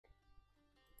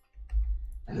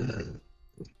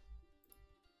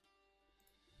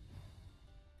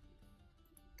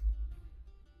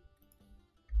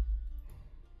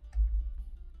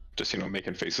Just,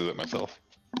 making faces at myself.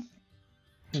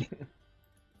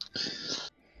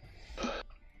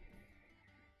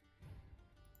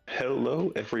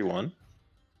 Hello, everyone,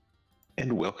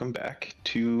 and welcome back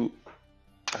to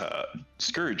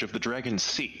Scourge of the Dragon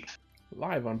Sea.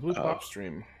 Live on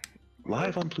BluePopStream.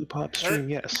 Live on BluePopStream,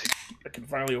 yes. I can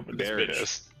finally open this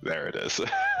bitch. There it is.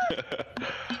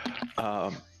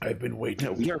 I've been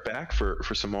waiting. We are back for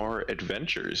some more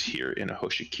adventures here in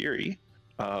Hoshikiri.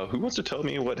 Who wants to tell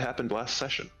me what happened last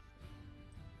session?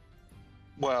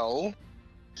 Well,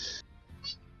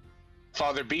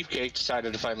 Father Beefcake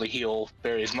decided to finally heal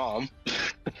Barry's mom.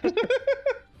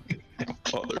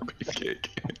 Father Beefcake.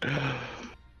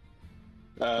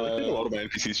 I think a lot of my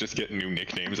NPCs just get new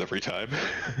nicknames every time.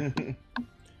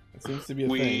 It seems to be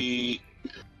a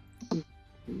thing.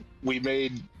 We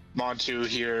made Montu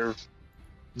here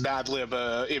mad-lib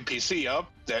a NPC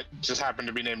up that just happened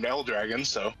to be named Eldragon,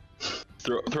 so...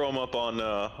 Throw him up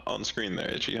on screen there,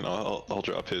 Itchy, and I'll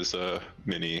drop his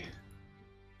mini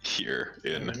here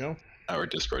in our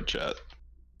Discord chat.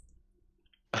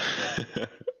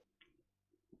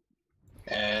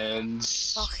 And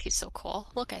oh, he's so cool.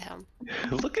 Look at him.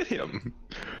 Look at him.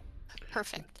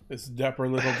 Perfect. This dapper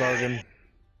little Dargan.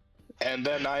 And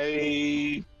then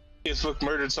I Facebook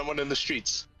murdered someone in the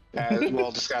streets,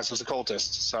 well disguised as a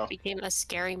cultist. So Became a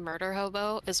scary murder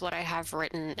hobo is what I have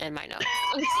written in my notes.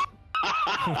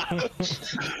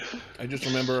 I just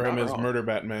remember him as Murder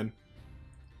Batman.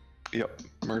 Yep,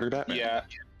 Murder Batman. Yeah,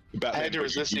 Batman, I had to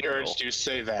resist the urge to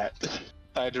say that.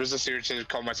 I had to resist the urge to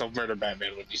call myself Murder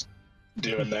Batman when he's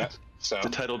doing that. So the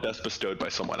title best bestowed by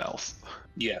someone else.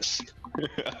 Yes.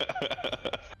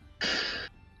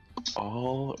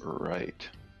 All right.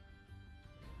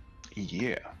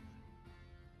 Yeah.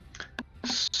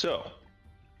 So,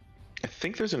 I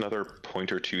think there's another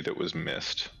point or two that was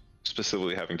missed,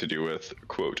 specifically having to do with,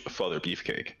 quote, Father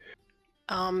Beefcake.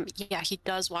 Yeah, he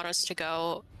does want us to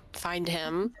go find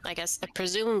him, I guess,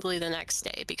 presumably the next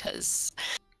day, because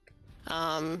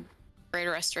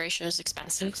greater restoration is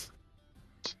expensive.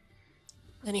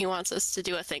 And he wants us to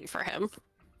do a thing for him.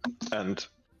 And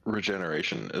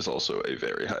regeneration is also a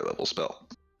very high level spell.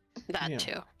 That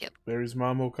too, yep. Barry's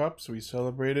mom woke up, so we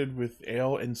celebrated with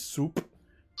ale and soup.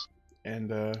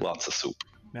 And lots of soup.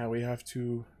 Now we have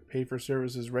to pay for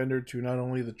services rendered to not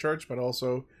only the church, but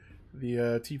also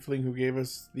the tiefling who gave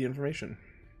us the information.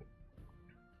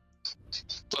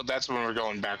 So that's when we're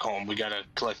going back home. We gotta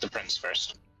collect the prince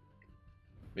first.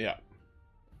 Yeah.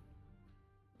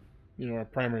 Our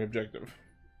primary objective.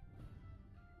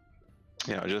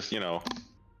 Yeah, just,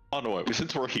 on the way.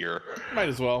 Since we're here. Might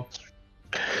as well.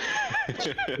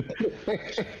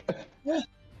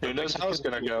 Who knows how it's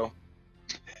gonna go?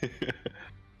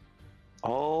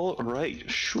 All right,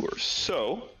 sure.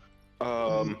 So,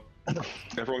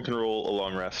 everyone can roll a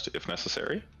long rest if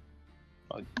necessary,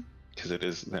 because it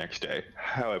is the next day.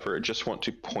 However, I just want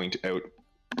to point out,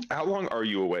 how long are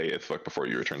you away, before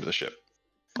you return to the ship?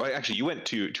 Well, actually, you went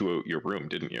to your room,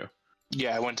 didn't you?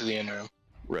 Yeah, I went to the inn room.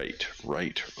 Right.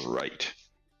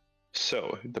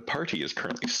 So, the party is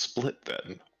currently split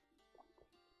then,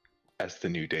 as the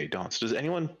new day dawns. Does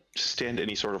anyone stand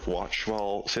any sort of watch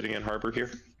while sitting in harbor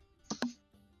here?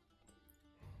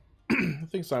 I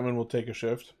think Simon will take a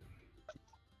shift.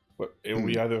 But it will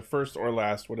be either first or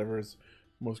last, whatever is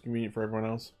most convenient for everyone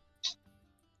else.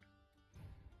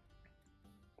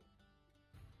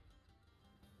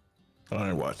 I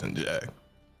ain't watching Jack.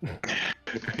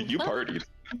 You partied.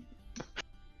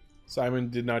 Simon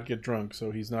did not get drunk,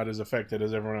 so he's not as affected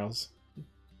as everyone else.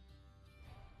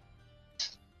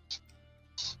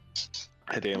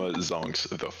 Hidema zonks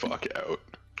the fuck out.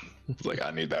 Like,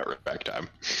 I need that back time.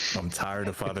 I'm tired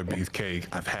of Father Beefcake.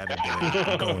 I've had a day.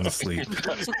 I'm going to sleep.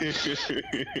 Time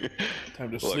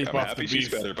to sleep I'm off happy the she's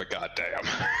beef. better, but goddamn.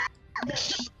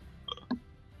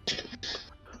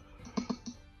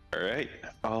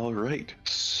 All right.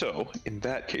 So, in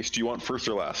that case, do you want first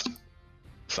or last,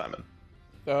 Simon?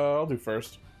 I'll do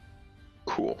first.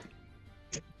 Cool.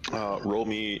 Roll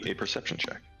me a perception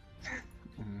check.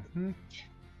 Mm-hmm.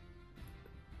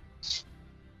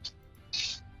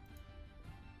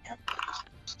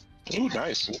 Ooh,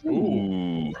 nice.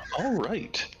 Ooh. All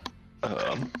right.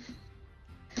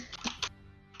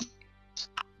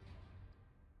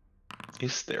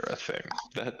 Is there a thing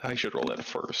that I should roll that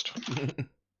first?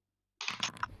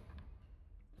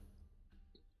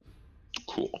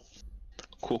 Cool.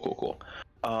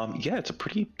 Yeah, it's a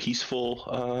pretty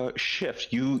peaceful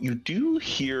shift. You do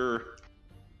hear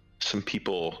some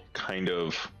people kind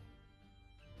of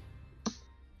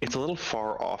It's a little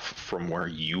far off from where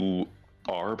you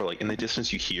are, but like in the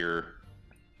distance you hear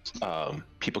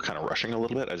people kind of rushing a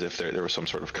little bit, as if there was some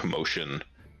sort of commotion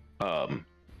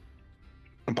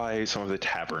by some of the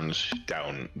taverns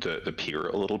down the pier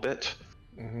a little bit.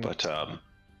 But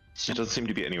it doesn't seem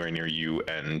to be anywhere near you,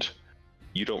 and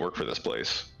you don't work for this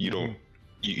place. You don't.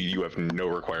 You have no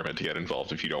requirement to get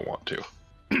involved if you don't want to.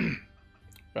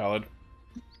 Valid.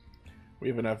 We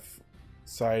have enough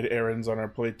side errands on our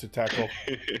plate to tackle.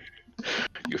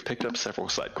 You've picked up several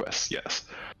side quests, yes.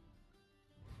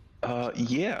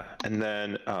 Yeah, and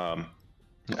then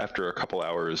after a couple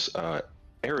hours,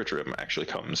 Eredrim actually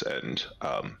comes and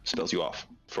spells you off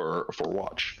for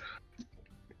watch.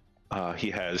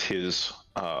 He has his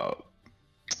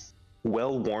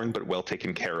well-worn but well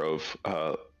taken care of.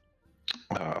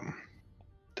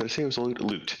 Did I say it was a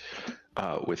loot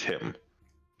with him?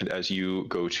 And as you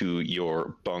go to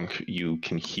your bunk, you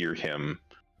can hear him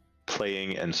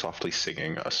playing and softly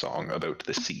singing a song about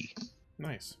the sea.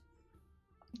 Nice.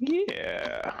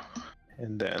 Yeah.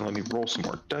 And then let me roll some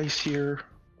more dice here.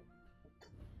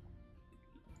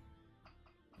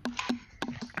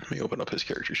 Let me open up his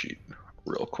character sheet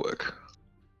real quick.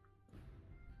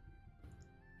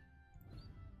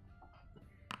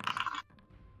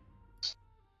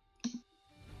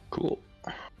 Cool.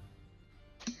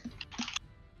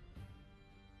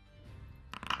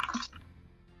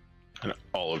 And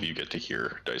all of you get to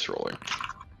hear dice rolling.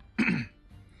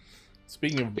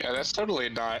 Speaking of Yeah, that's totally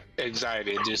not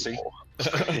anxiety-inducing.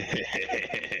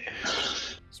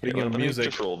 speaking of music,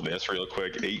 just roll this real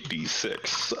quick.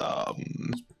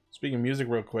 8d6. Speaking of music,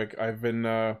 real quick, I've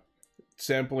been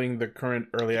sampling the current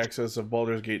early access of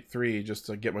Baldur's Gate 3 just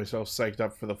to get myself psyched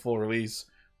up for the full release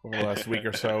over the last week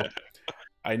or so.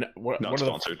 Not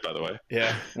sponsored, by the way.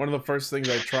 Yeah, one of the first things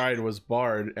I tried was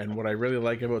Bard, and what I really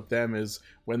like about them is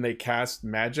when they cast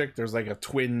magic, there's like a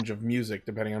twinge of music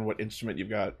depending on what instrument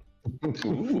you've got.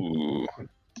 Ooh.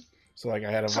 So like I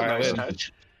had a That's a violin, nice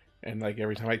touch. and like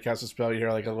every time I cast a spell, you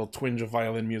hear like a little twinge of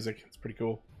violin music. It's pretty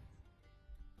cool.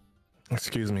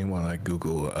 Excuse me while I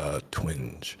Google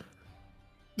twinge.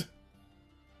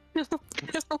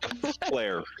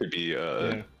 Flare could be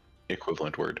Yeah.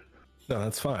 equivalent word. No,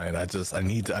 that's fine. I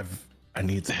need to know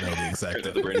the exact.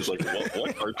 The brain is like,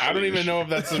 what are I don't even know if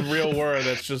that's a real word.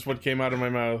 That's just what came out of my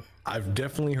mouth. I've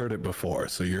definitely heard it before,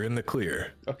 so you're in the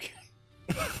clear. Okay.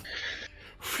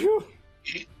 Phew.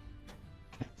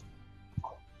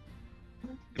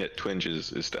 Yeah, twinge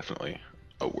is definitely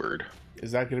a word.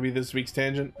 Is that going to be this week's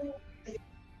tangent?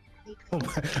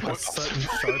 A sudden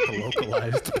sharp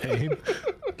localized pain.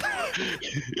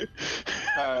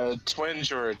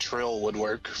 Twinge or a trill would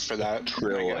work for that.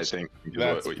 Trill, I guess. think. is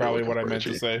That's you're probably looking what I for, meant to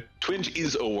Richie. say. Twinge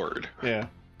is a word. Yeah.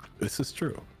 This is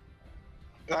true.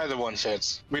 Either one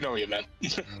fits. We know what you meant.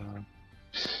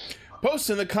 Post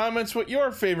in the comments what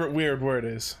your favorite weird word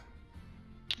is.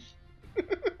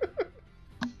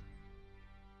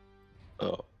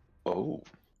 Oh.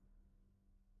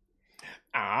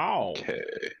 Ow. Okay.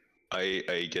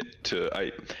 I get to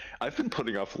I've been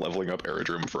putting off leveling up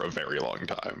Eredrim for a very long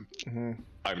time. Mm-hmm.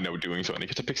 I'm now doing so, and I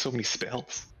get to pick so many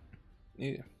spells.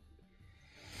 Yeah.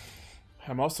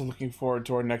 I'm also looking forward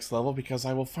to our next level because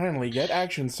I will finally get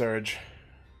Action Surge.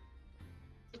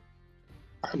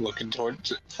 I'm looking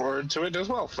forward to it as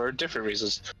well for different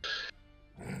reasons.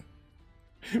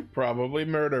 Probably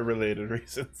murder-related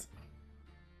reasons.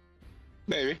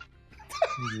 Maybe.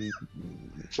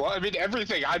 Well, I mean,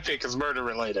 everything I pick is murder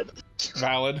related.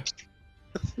 Valid.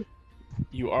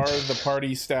 You are the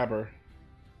party stabber.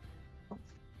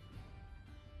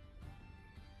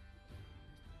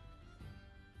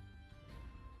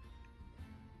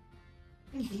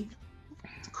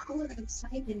 It's cold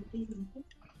outside and even.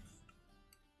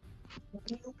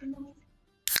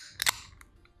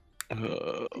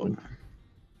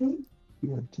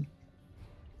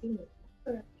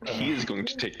 He is going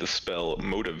to take the spell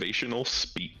Motivational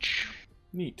Speech.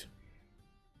 Neat.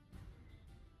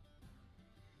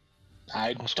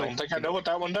 I don't think I know what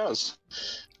that one does.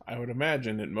 I would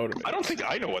imagine it motivates. I don't think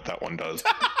I know what that one does.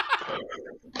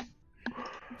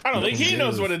 I don't think he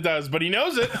knows what it does, but he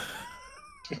knows it.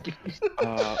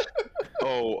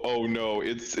 Oh no,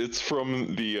 it's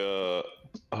from the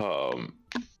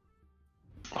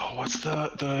what's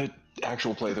the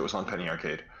actual play that was on Penny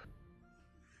Arcade?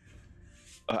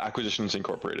 Acquisitions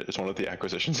Incorporated. It's one of the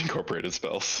Acquisitions Incorporated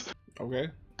spells. Okay.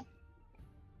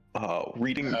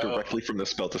 Reading directly from the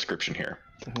spell description here.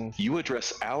 You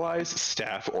address allies,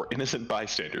 staff, or innocent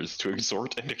bystanders to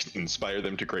exhort and inspire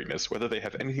them to greatness, whether they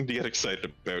have anything to get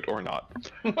excited about or not.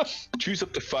 Choose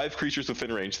up to 5 creatures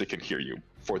within range that can hear you.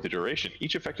 For the duration,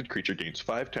 each affected creature gains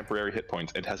 5 temporary hit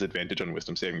points and has advantage on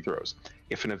wisdom saving throws.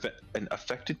 If an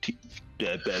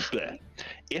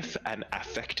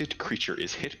affected creature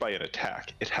is hit by an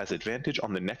attack, it has advantage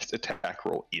on the next attack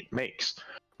roll it makes.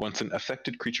 Once an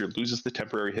affected creature loses the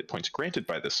temporary hit points granted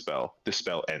by this spell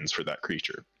ends for that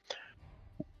creature.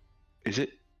 Is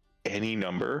it any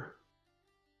number?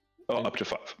 Oh, up to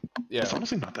 5. Yeah. It's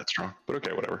honestly not that strong, but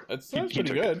okay, whatever. That sounds He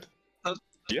pretty took good.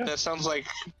 Yeah. That sounds like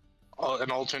an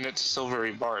alternate to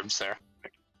Silvery Barbs there.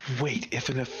 Wait, if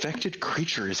an affected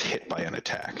creature is hit by an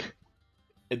attack.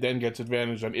 It then gets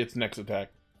advantage on its next attack.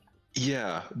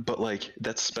 Yeah, but like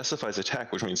that specifies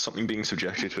attack, which means something being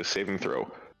subjected to a saving throw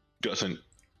doesn't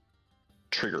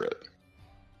trigger it.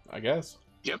 I guess.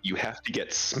 Yep. You have to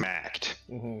get smacked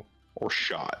or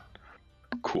shot.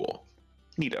 Cool.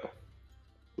 Neato.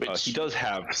 He does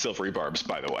have Silvery Barbs,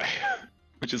 by the way,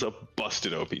 which is a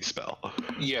busted OP spell.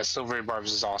 Yeah, Silvery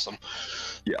Barbs is awesome.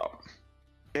 Yeah.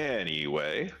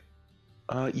 Anyway,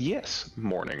 yes,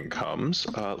 morning comes.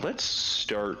 Let's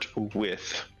start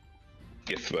with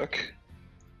Ithvik.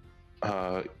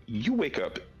 You wake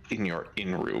up in your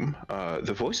inn-room.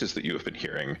 The voices that you have been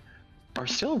hearing are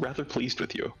still rather pleased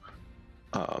with you.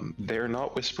 They're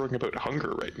not whispering about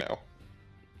hunger right now.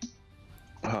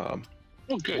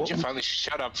 Oh, good. You finally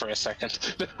shut up for a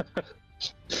second.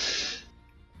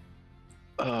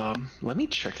 Let me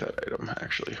check that item,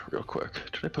 actually, real quick.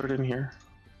 Did I put it in here?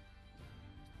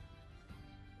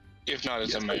 If not,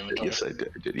 it's in my inventory. Yes, I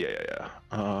did. Yeah.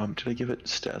 Did I give it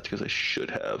stats? Because I should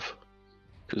have.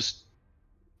 Because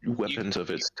weapons of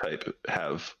its type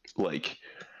have, like...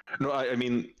 No, I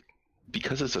mean,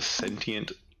 because it's a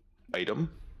sentient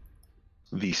item,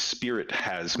 the spirit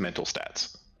has mental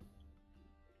stats.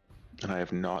 And I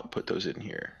have not put those in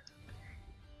here.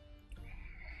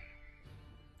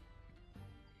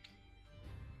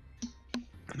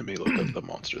 Let me look up the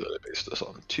monster that I based this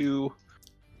on, too.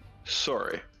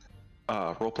 Sorry.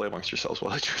 Roleplay amongst yourselves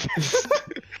while I do this.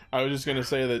 I was just going to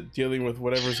say that dealing with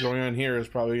whatever's going on here is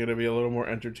probably going to be a little more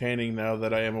entertaining now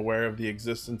that I am aware of the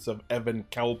existence of Evan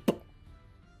Kelp.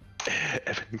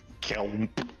 Evan Kelp.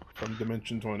 From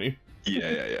Dimension 20.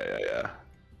 Yeah.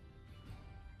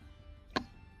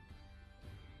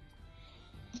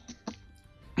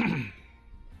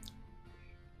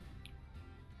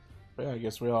 Yeah, I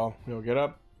guess we all get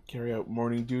up, carry out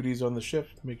morning duties on the ship,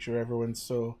 make sure everyone's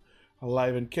still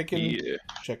alive and kicking. Yeah.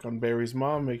 Check on Barry's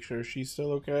mom, make sure she's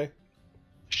still okay.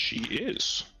 She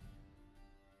is.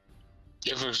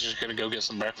 If we're just gonna go get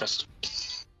some breakfast.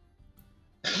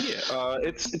 Yeah,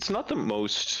 it's not the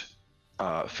most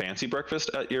fancy breakfast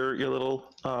at your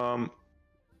little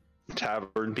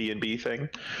tavern B&B thing,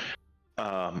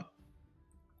 but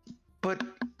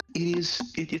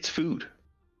it's food.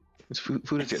 It's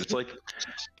food is good. It's like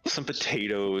some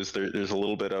potatoes. There's a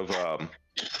little bit of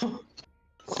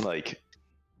like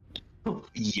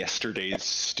yesterday's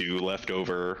stew left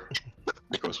over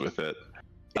that goes with it.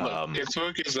 If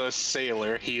Took is a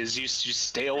sailor, he is used to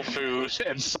stale food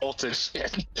and salted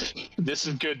shit. This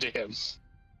is good to him.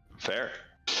 Fair.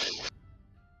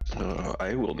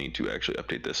 I will need to actually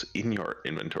update this in your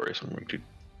inventory, so I'm going to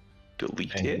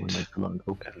delete it and then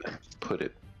put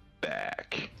it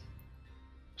back.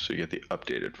 So you get the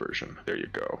updated version. There you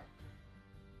go.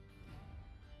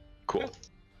 Cool.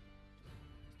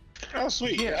 Oh,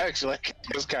 sweet. Yeah, actually,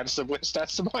 it's kind of similar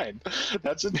stats to mine.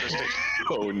 That's interesting.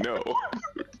 Oh, no.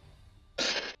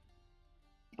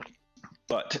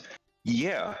 But,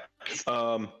 yeah.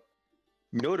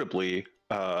 Notably,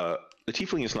 the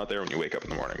tiefling is not there when you wake up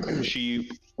in the morning. She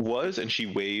was, and she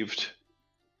waved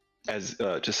as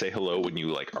to say hello when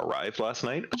you arrived last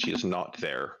night, but she is not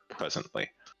there presently.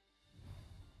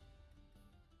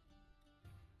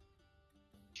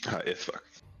 Ithvik.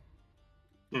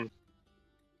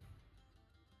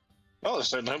 Well,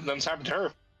 there's nothing's happened to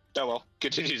her. Oh well,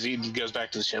 continues eating and goes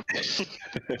back to the ship.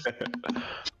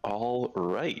 All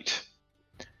right.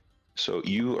 So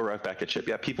you arrive back at ship.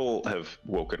 Yeah, people have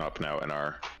woken up now and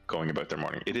are going about their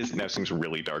morning. It is now seems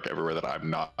really dark everywhere that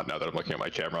I'm not now that I'm looking at my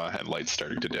camera and lights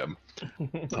starting to dim.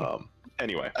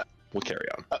 Anyway, we'll carry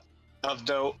on. Of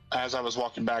note, as I was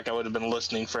walking back, I would have been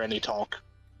listening for any talk.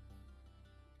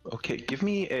 Okay, give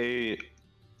me a...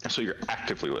 So you're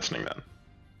actively listening then?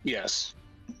 Yes.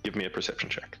 Give me a perception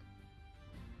check.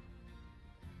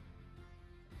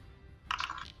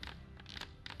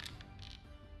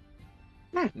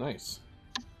 Nice.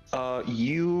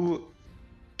 You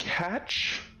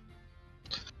catch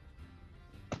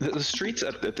The streets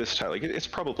at this time, like it's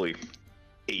probably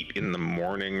 8 in the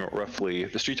morning, roughly.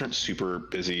 The streets aren't super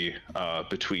busy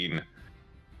between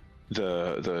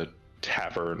the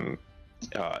tavern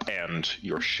and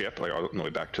your ship, like on the way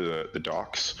back to the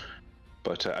docks.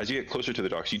 But as you get closer to the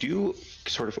docks, you do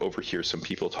sort of overhear some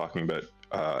people talking about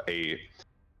a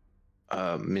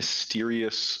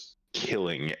mysterious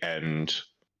killing and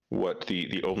what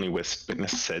the only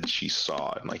witness said she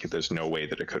saw, and like there's no way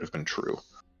that it could have been true.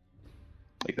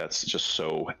 Like that's just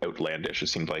so outlandish. It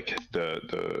seemed like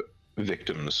the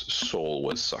victim's soul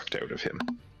was sucked out of him.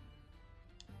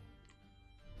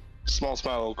 Small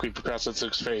smile will creep across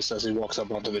Itsu's face as he walks up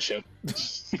onto the ship.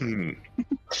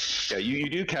 Yeah, you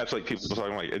do catch like people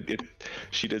talking like it.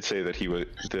 She did say that he was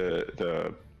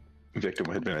the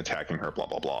victim had been attacking her, blah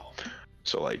blah blah.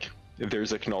 So like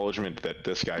there's acknowledgement that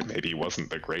this guy maybe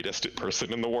wasn't the greatest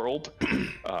person in the world.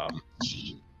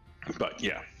 But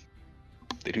yeah,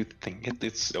 they do think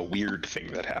it's a weird thing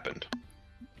that happened.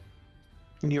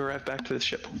 When you arrive back to the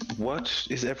ship, what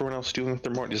is everyone else doing with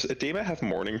their morning? Does Adema have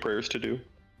morning prayers to do?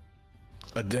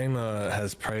 Adema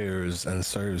has prayers and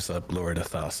serves up Lord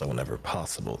Athasa whenever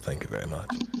possible. Thank you very much.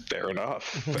 Fair enough.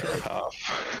 Fair enough.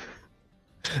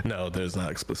 No, there's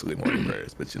not explicitly morning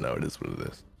prayers, but you know it is what it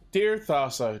is. Dear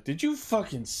Thassa, did you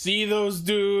fucking see those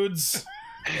dudes?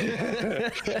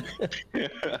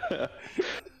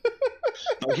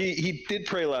 He did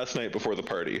pray last night before the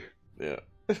party. Yeah.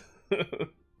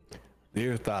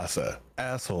 Dear Thassa,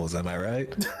 assholes, am I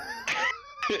right?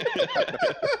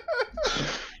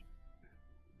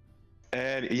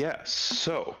 And yeah,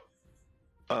 so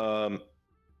I'm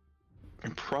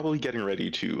probably getting ready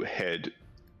to head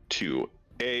to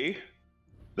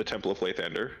the Temple of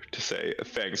Lathander to say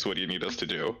thanks, what do you need us to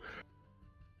do?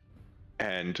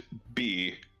 And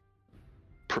B,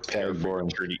 prepare for a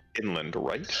journey inland,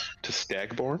 right? To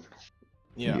Stagborn?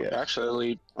 Yeah.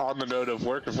 Actually, on the note of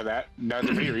working for that,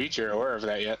 neither me or each are aware of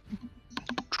that yet.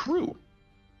 True.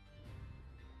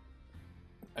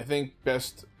 I think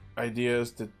best idea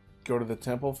is to go to the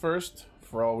temple first.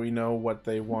 For all we know, what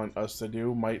they want us to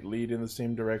do might lead in the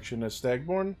same direction as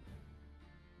Stagborn.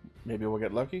 Maybe we'll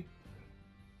get lucky.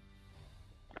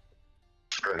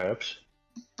 Perhaps.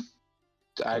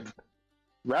 I'd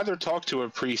rather talk to a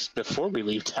priest before we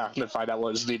leave town and find out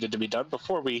what is needed to be done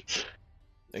before we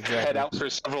head out for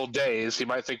several days. He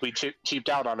might think we cheaped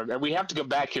out on him, and we have to go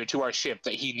back here to our ship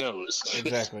that he knows.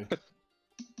 Exactly.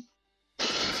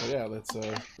 So yeah, let's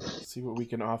see what we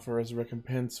can offer as a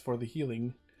recompense for the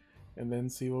healing, and then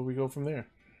see where we go from there.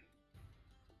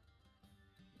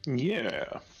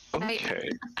 Yeah. Okay.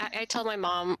 I tell my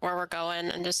mom where we're going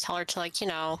and just tell her to, like, you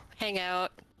know, hang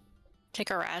out,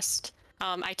 take a rest.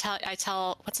 I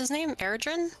tell what's his name?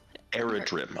 Eridrin?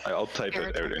 Eridrim. I'll type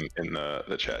it out in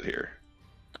the chat here.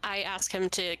 I ask him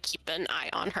to keep an eye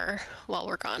on her while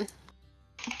we're gone.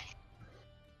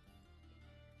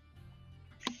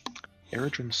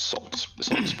 Eridrim Salt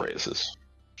Spray is his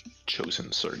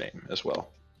chosen surname as well.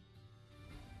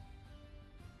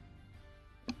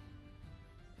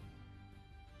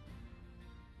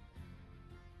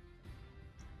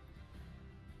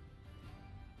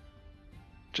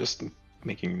 Just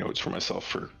making notes for myself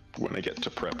for when I get to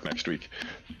prep next week.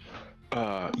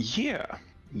 Yeah,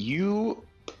 you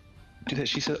do that.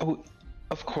 She said, "Oh,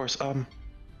 of course.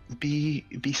 Be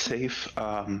safe.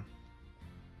 And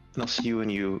I'll see you when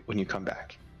you come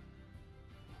back."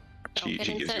 She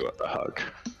gives you a hug.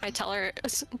 I tell her,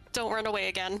 "Don't run away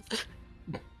again."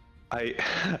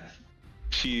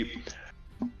 She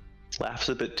laughs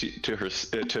a bit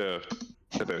to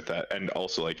about that, and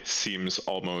also like seems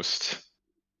almost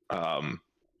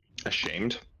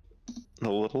ashamed a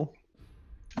little.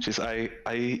 She's I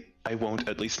won't,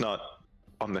 at least not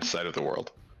on this side of the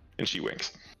world, and she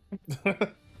winks. Okay,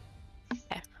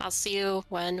 I'll see you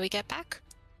when we get back.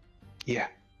 Yeah,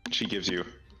 she gives you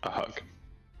a hug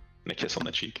and a kiss on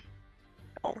the cheek.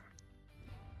 Oh.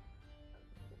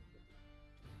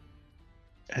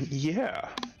 And yeah,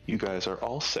 you guys are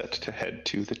all set to head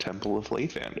to the Temple of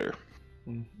Lathander.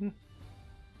 Mm-hmm.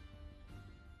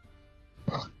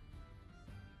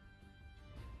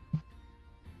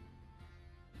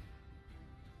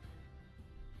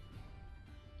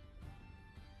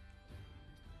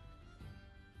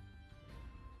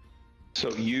 So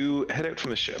you head out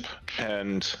from the ship,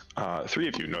 and 3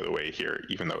 of you know the way here,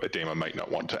 even though Adema might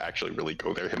not want to actually really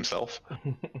go there himself.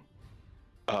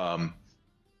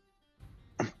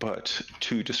 But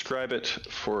to describe it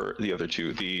for the other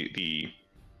two, the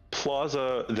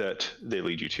plaza that they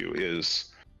lead you to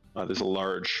is there's a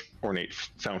large ornate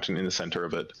fountain in the center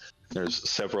of it. There's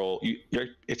several.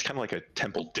 It's kind of like a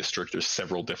temple district. There's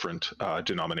several different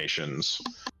denominations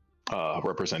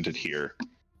represented here.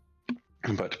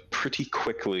 But pretty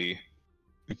quickly,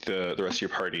 the rest of your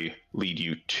party lead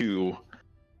you to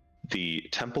the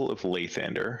Temple of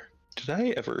Lathander. Did I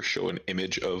ever show an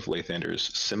image of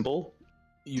Lathander's symbol?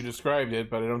 You described it,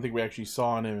 but I don't think we actually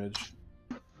saw an image.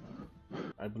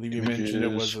 I believe you mentioned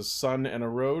it was a sun and a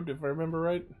road, if I remember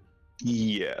right.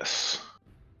 Yes.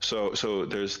 So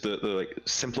there's the like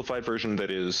simplified version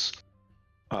that is,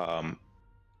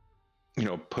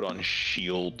 put on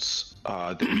shields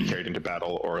that be carried into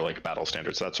battle, or like battle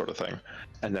standards, that sort of thing.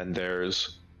 And then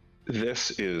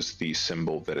this is the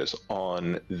symbol that is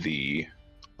on the,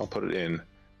 I'll put it in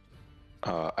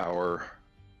our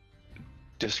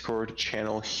Discord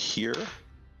channel here.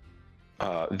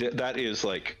 That is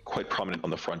like quite prominent on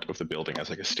the front of the building as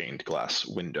like a stained glass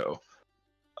window.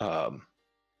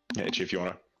 If you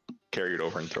want to carry it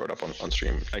over and throw it up on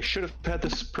stream. I should have had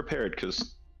this prepared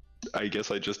because I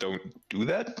guess I just don't do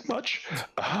that much.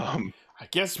 I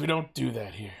guess we don't do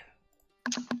that here.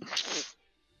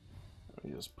 Let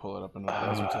me just pull it up in the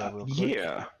browser tab real quick.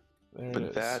 Yeah, there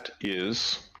but that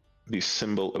is the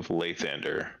symbol of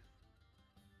Lathander.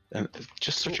 And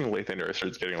just searching Lathander, I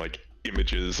started getting like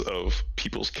images of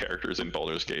people's characters in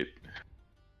Baldur's Gate.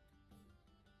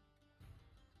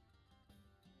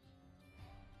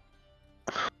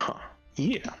 Huh.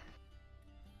 Yeah.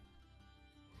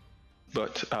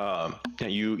 But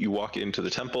you walk into the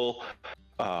temple.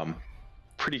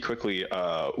 Pretty quickly,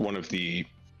 one of the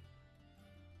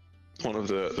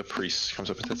priests comes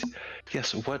up and says,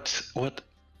 "Yes, what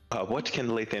can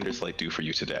Lathander's Light do for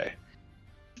you today?"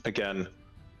 Again,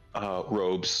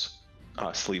 robes,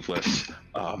 sleeveless,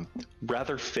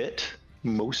 rather fit.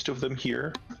 Most of them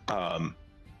here.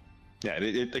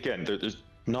 Again, there's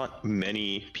not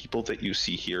many people that you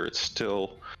see here. It's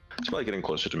probably getting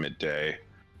closer to midday.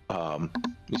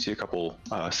 You see a couple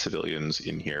civilians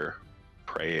in here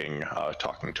praying,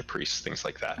 talking to priests, things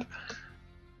like that.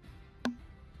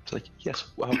 It's like, yes,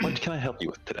 what can I help you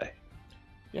with today?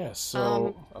 Yeah,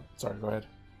 so... sorry, go ahead.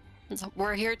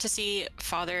 We're here to see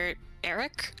Father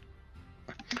Eric.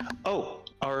 Oh,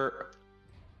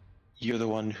 you're the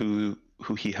one who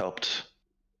he helped,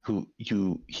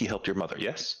 he helped your mother,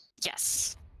 yes?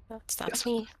 Yes, that's Yes.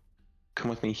 me. Come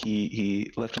with me.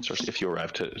 He left instructions if you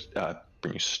arrive to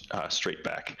bring you straight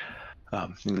back.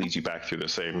 He leads you back through the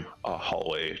same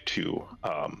hallway to,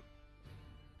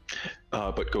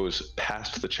 but goes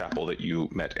past the chapel that you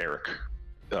met Eric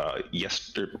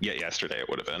yesterday it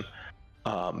would have been,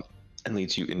 and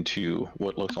leads you into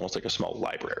what looks almost like a small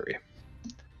library.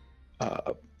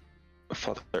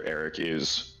 Father Eric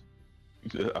is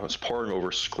poring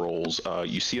over scrolls.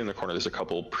 You see in the corner there's a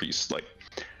couple priests like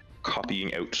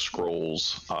copying out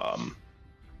scrolls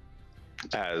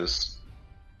as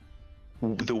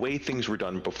the way things were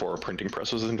done before a printing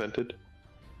press was invented,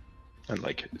 and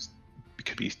like it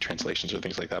could be translations or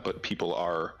things like that, but people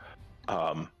are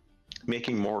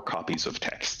making more copies of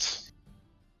texts.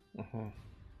 Mm-hmm.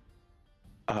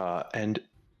 And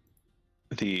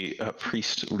the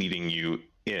priest leading you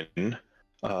in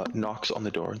knocks on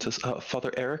the door and says,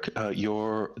 "Father Eric,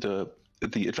 the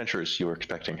adventurers you were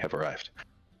expecting have arrived."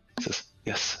 He says,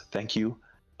 "Yes, thank you.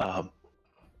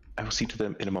 I will see to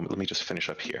them in a moment. Let me just finish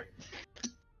up here."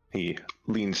 He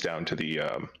leans down to the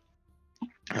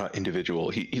individual.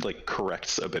 He like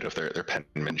corrects a bit of their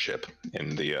penmanship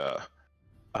in the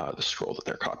scroll that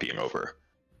they're copying over,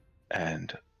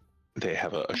 and they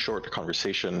have a short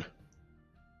conversation.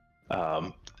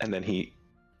 And then he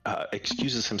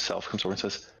excuses himself, comes over and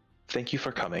says, "Thank you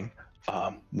for coming.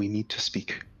 We need to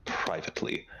speak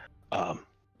privately.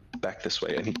 Back this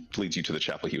way." And he leads you to the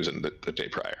chapel he was in the day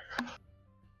prior.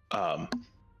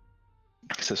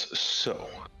 He says, "So,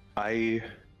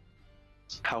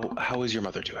 how is your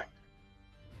mother doing?"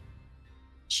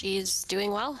 She's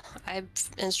doing well. I've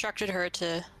instructed her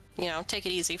to, take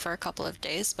it easy for a couple of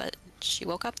days, but she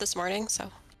woke up this morning,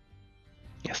 so.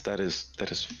 Yes, that is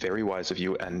very wise of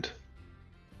you, and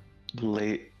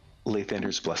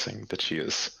Lathander's blessing that she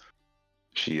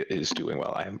is doing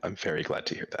well. I'm very glad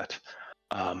to hear that.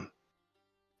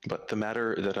 But the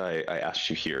matter that I asked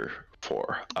you here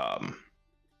for,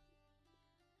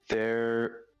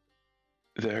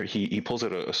 he pulls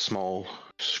out a small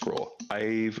scroll.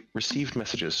 I've received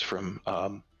messages from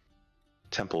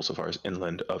temples of ours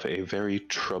inland of a very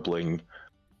troubling,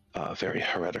 very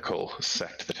heretical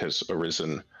sect that has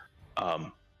arisen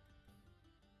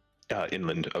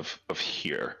inland of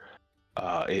here.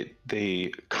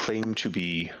 They claim to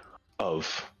be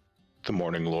of the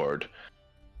Morning Lord,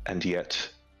 and yet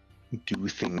do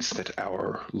things that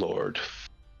our Lord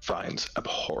finds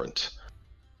abhorrent.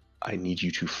 I need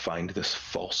you to find this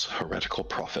false heretical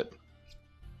prophet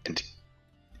and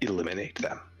eliminate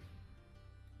them.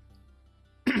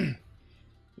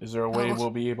 Is there a way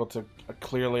we'll be able to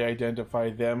clearly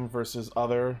identify them versus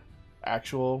other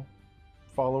actual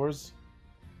followers?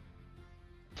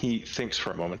 He thinks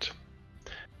for a moment.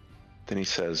 Then he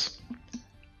says,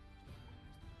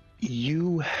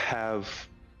 you have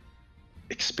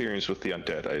experience with the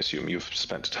undead, I assume. You've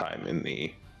spent time in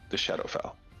the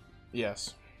Shadowfell.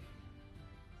 Yes.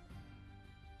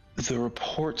 The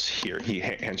reports here, he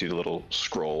hands you the little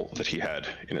scroll that he had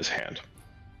in his hand.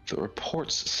 The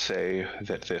reports say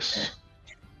that this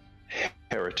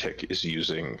heretic is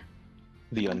using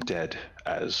the undead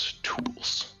as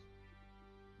tools.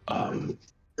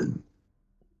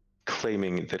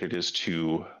 Claiming that it is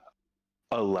to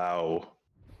allow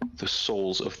the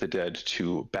souls of the dead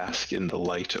to bask in the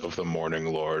light of the Morning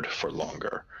Lord for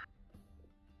longer.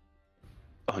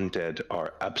 Undead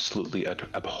are absolutely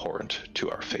abhorrent to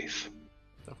our faith.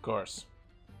 Of course.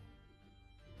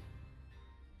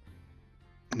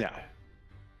 Now,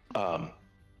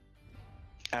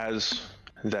 as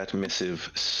that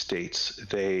missive states,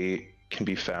 they can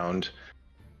be found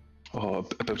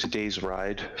about a day's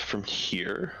ride from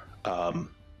here,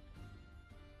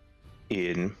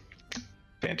 in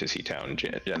Fantasy Town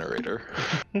Generator.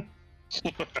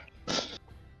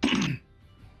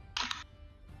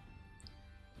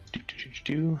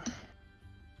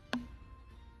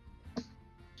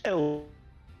 L.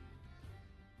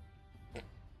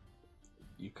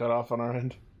 You cut off on our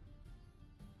end.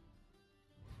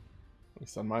 At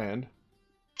least on my end.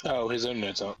 Oh, his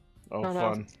internet's out. Oh, Oh, no.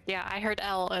 fun. Yeah, I heard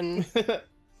L and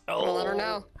I'll let her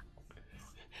know.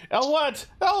 L what?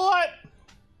 L what?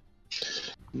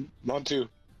 Montu,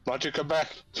 come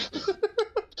back.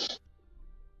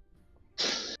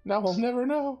 Now we'll never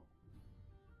know.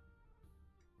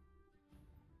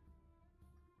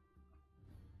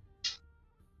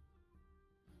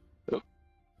 Oh.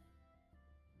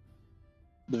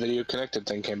 The video connected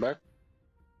thing came back.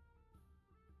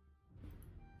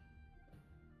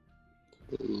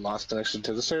 Lost connection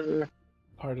to the server.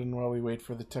 Pardon while we wait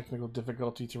for the technical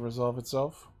difficulty to resolve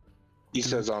itself. He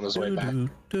says on his way back.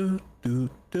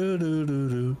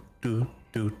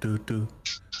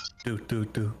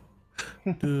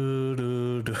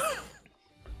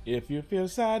 If you feel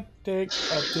sad, take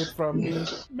a tip from me.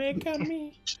 Make a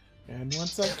me. And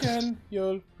once again,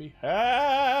 you'll be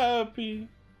happy.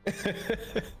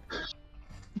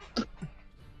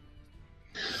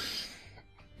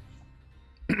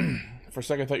 For a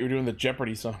second, I thought you were doing the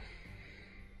Jeopardy song.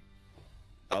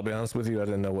 I'll be honest with you, I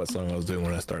didn't know what song I was doing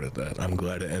when I started that. I'm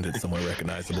glad it ended somewhere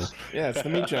recognizable. Yeah, it's the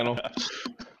Me channel. Are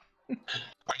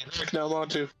you back now,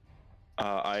 Montu?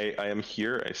 I am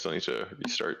here. I still need to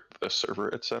restart the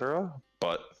server, etc.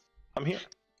 But I'm here.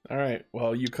 All right.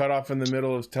 Well, you cut off in the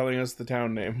middle of telling us the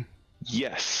town name.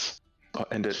 Yes.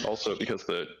 And it also, because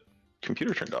the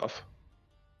computer turned off,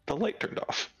 the light turned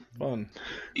off. Fun.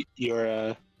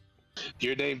 Your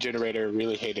name generator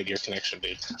really hated your connection,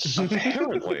 dude.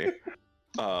 Apparently.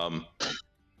 Yeah,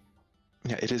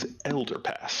 it is Elder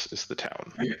Pass is the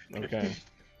town. Okay.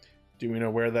 Do we know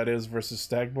where that is versus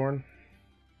Stagborn?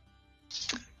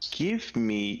 Give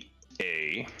me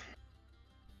a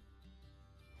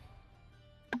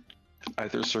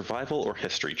either survival or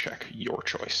history check, your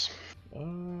choice.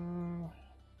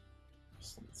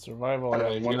 Survival. I have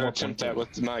I'm one gonna more attempt point. that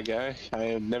with my guy. I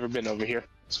have never been over here,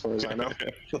 as far as I know.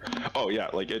 Oh yeah,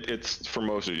 like it's for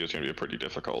most of you, it's gonna be a pretty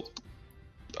difficult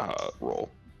roll.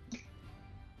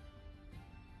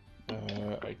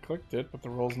 I clicked it, but the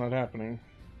roll's not happening.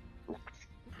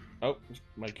 Oh,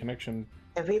 my connection.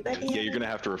 Everybody. Yeah, you're gonna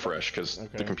have to refresh because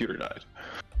Okay. the computer died.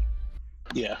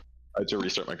 Yeah. I had to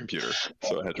restart my computer,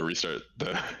 so I had to restart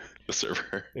the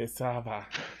server. Esava.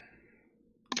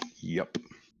 Yep.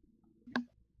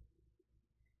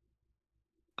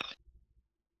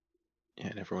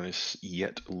 And everyone is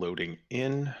yet loading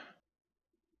in.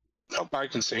 Oh, I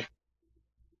can see.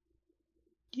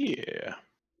 Yeah.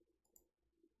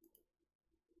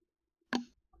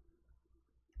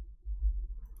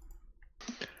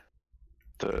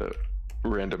 The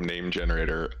random name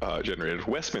generator generated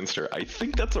Westminster. I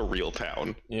think that's a real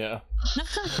town. Yeah.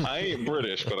 I ain't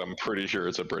British, but I'm pretty sure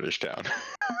it's a British town.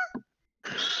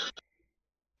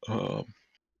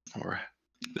 Or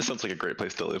this sounds like a great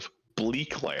place to live.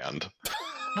 Bleakland.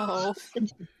 Oh.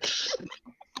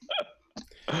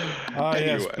 Ah,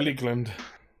 yes, Bleakland.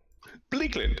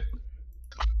 Bleakland.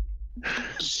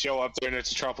 Show up there and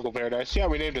it's a tropical paradise. Yeah,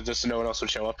 we named it this so no one else would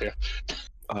show up here.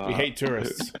 We hate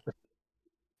tourists.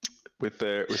 With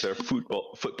their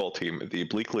football team, the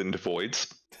Bleakland Voids.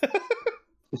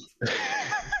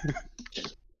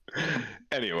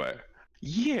 Anyway,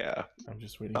 Yeah. I'm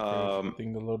just waiting for the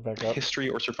thing to load back up. History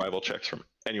or survival checks from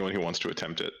anyone who wants to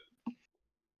attempt it.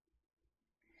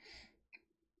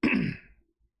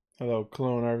 Hello,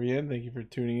 Clone RVN. Thank you for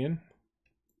tuning in.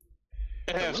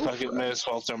 Yeah, so I may as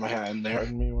well throw my hat in there.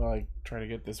 Pardon me while I try to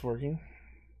get this working.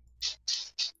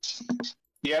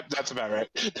 Yep, that's about right.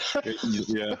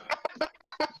 Yeah.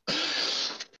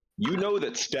 You know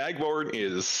that Stagborn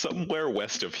is somewhere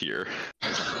west of here.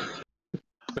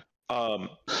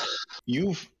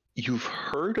 You've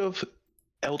heard of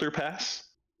Elder Pass?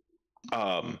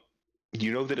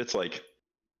 You know that it's like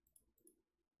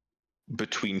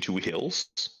between two hills?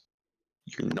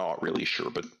 You're not really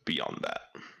sure, but beyond that.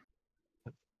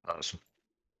 Awesome.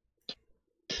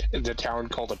 The town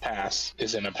called a pass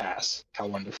is in a pass. How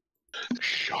wonderful.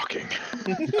 Shocking.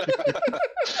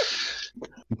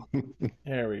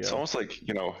 There we go. It's almost like,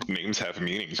 names have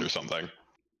meanings or something.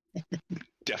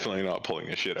 Definitely not pulling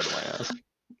this shit out of my ass.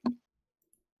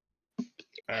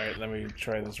 Alright, let me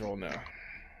try this roll now.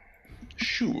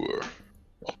 Sure.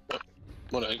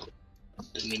 What I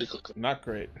didn't mean to click. Not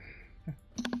great.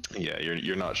 Yeah,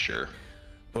 you're not sure.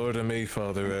 Pardon me,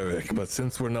 Father Eric, but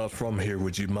since we're not from here,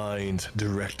 would you mind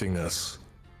directing us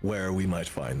where we might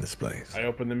find this place? I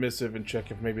open the missive and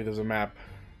check if maybe there's a map.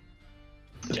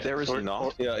 Yeah, there is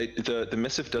not. Yeah, the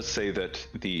missive does say that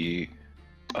the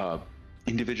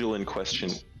individual in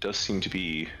question does seem to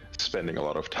be spending a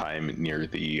lot of time near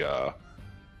the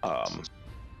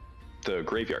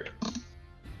graveyard.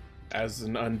 As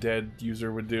an undead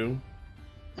user would do.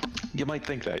 You might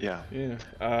think that, yeah. Yeah.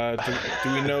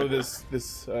 Do we know this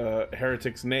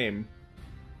heretic's name?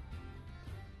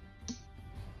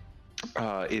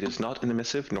 It is not in the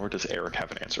missive, nor does Eric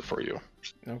have an answer for you.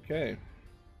 Okay.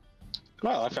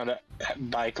 Well, I found out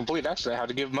by complete accident how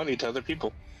to give money to other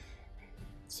people.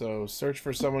 So, search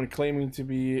for someone claiming to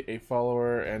be a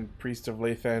follower and priest of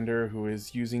Lathander who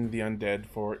is using the undead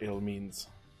for ill means.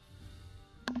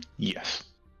 Yes.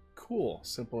 Cool.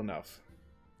 Simple enough.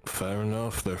 Fair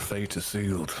enough, their fate is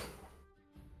sealed.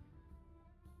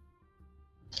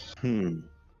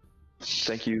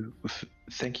 Thank you,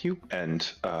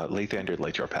 and Lathander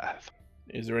light your path.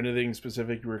 Is there anything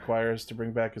specific you require us to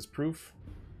bring back as proof?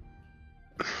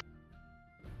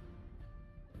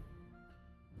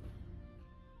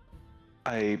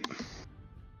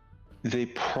 They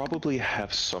probably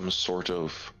have some sort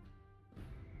of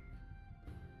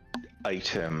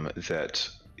item that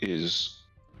is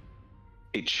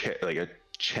a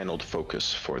channeled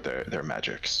focus for their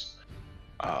magics.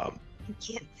 You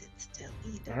can't sit still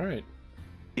either. All right.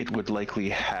 It would likely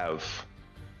have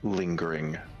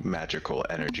lingering magical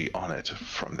energy on it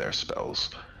from their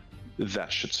spells.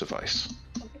 That should suffice.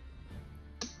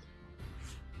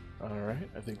 All right.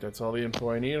 I think that's all the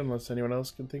info I need, unless anyone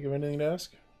else can think of anything to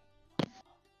ask.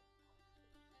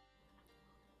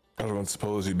 I don't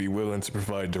suppose you'd be willing to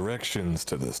provide directions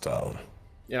to this town.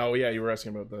 Yeah, oh yeah, you were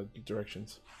asking about the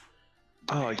directions.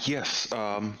 Yes.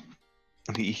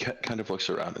 He kind of looks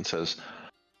around and says,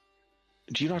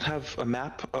 "Do you not have a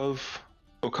map of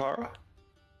Okara?"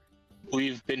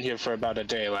 We've been here for about a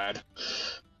day, lad.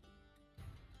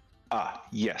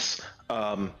 Yes.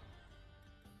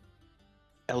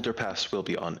 Elder Pass will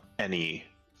be on any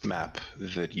map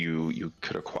that you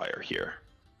could acquire here.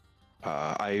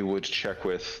 I would check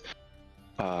with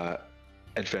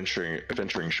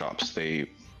adventuring shops. They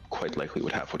quite likely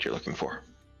would have what you're looking for.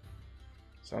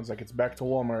 Sounds like it's back to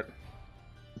Walmart.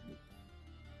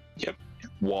 Yep.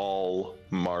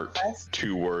 Walmart.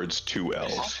 2 words, 2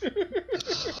 L's.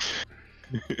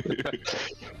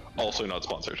 Also not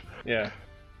sponsored. Yeah.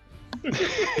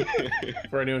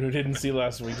 For anyone who didn't see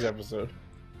last week's episode.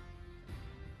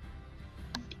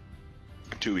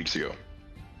 2 weeks ago.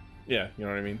 Yeah, you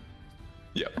know what I mean?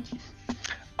 Yep.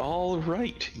 All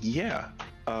right. Yeah.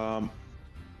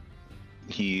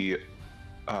 He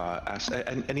asked,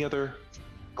 any other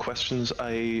questions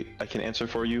I can answer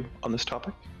for you on this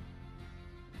topic?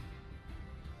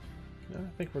 Yeah, I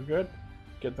think we're good.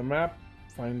 Get the map,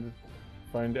 find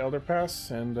Elder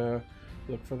Pass, and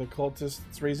look for the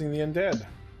cultists raising the undead.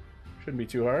 Shouldn't be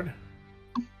too hard.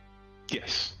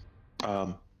 Yes.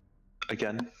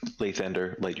 Again,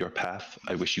 Lathander, light your path.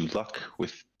 I wish you luck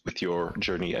with your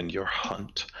journey and your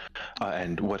hunt,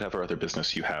 and whatever other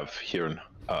business you have here in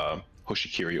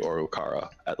Hoshikiri or Okara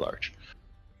at large.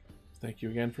 Thank you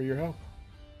again for your help.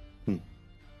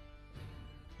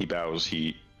 He bows.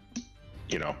 He,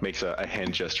 makes a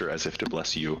hand gesture as if to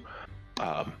bless you,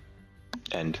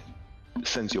 and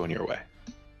sends you on your way.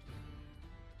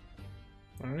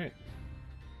 All right.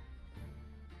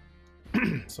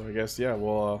 So I guess, yeah,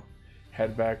 we'll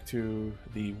head back to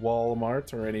the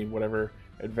Walmart or whatever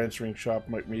adventuring shop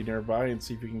might be nearby and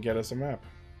see if you can get us a map.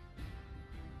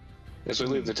 As we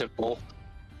leave the temple,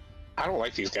 I don't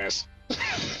like these guys.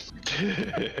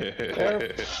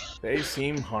 They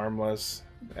seem harmless,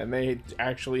 and they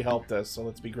actually helped us, so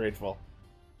let's be grateful.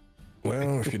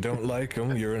 Well, if you don't like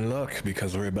them, you're in luck,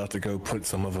 because we're about to go put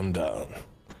some of them down.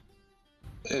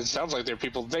 It sounds like they're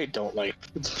people they don't like.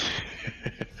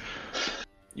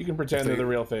 You can pretend they're the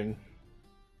real thing.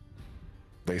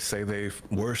 They say they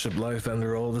worship life and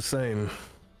they're all the same.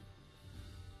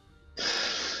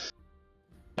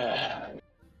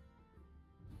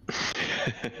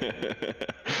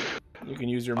 You can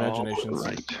use your imaginations.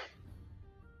 Right.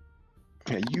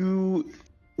 Yeah,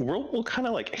 we'll kind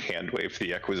of like hand wave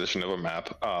the acquisition of a map.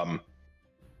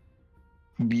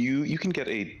 You can get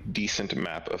a decent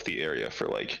map of the area for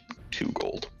like 2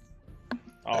 gold.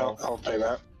 I'll pay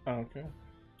that. Okay.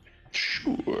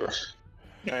 Sure.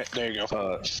 Alright, there you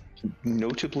go.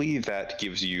 Notably, that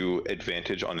gives you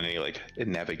advantage on any like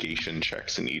navigation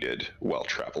checks needed while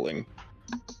traveling,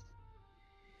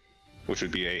 which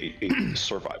would be a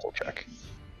survival check.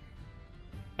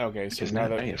 Okay, so Because now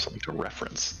now that you have something to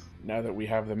reference. Now that we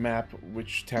have the map,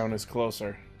 which town is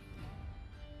closer?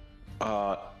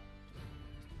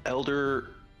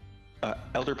 Elder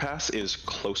Pass is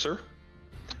closer.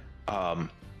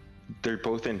 They're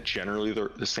both in generally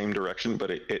the same direction, but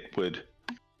it would,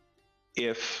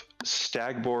 if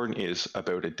Stagborn is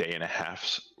about a day and a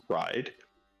half's ride,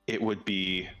 it would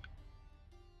be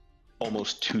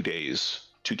almost 2 days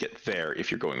to get there if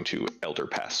you're going to Elder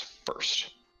Pass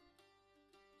first.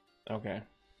 Okay.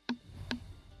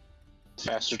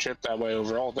 Faster trip that way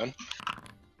overall, then.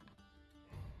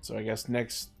 So I guess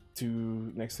next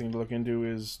thing to look into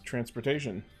is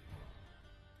transportation.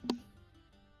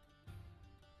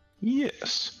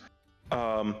 Yes.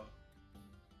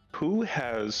 Who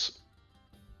has...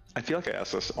 I feel like I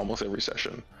ask this almost every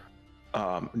session.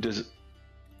 Does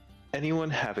anyone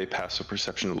have a passive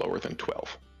perception lower than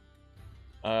 12?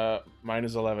 Mine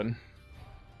is 11.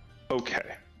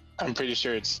 Okay. I'm pretty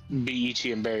sure it's BET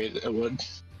and Barry that would.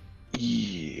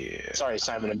 Yeah. Sorry,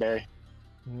 Simon and Barry.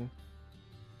 Mm-hmm.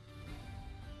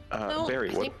 No,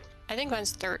 Barry, I think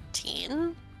mine's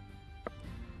 13.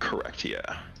 Correct,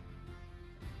 yeah.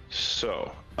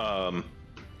 So,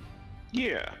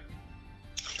 yeah.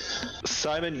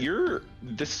 Simon,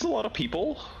 this is a lot of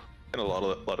people and a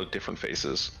lot of different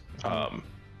faces. Can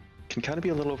kind of be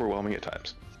a little overwhelming at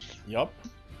times. Yup.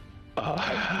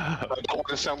 I don't want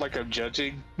to sound like I'm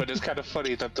judging, but it's kind of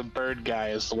funny that the bird guy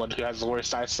is the one who has the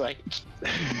worst eyesight.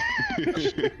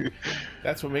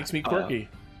 That's what makes me quirky.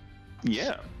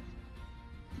 Yeah.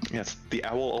 Yes, the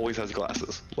owl always has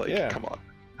glasses. Like, yeah. Come on.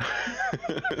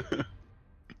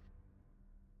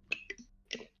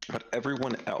 But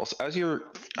everyone else, as you're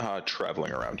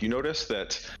traveling around, you notice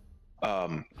that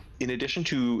in addition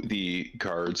to the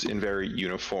guards in very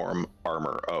uniform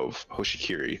armor of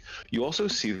Hoshikiri, you also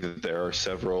see that there are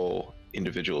several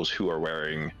individuals who are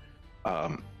wearing,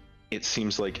 it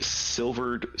seems like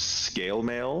silvered scale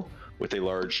mail with a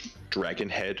large dragon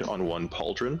head on one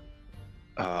pauldron.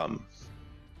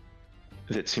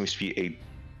 That seems to be a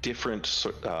different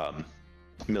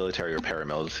military or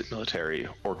paramilitary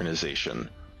organization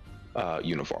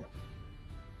uniform.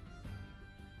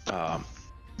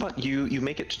 But you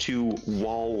make it to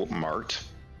Walmart,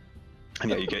 and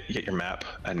yeah, you get your map,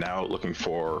 and now looking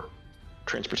for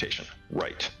transportation.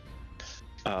 Right.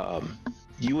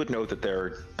 You would know that there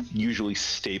are usually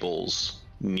stables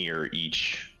near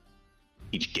each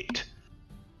gate,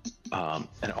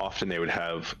 and often they would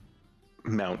have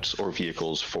mounts or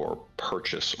vehicles for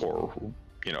purchase or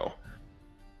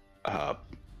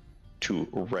to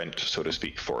rent, so to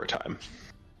speak, for a time.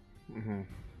 Mm-hmm.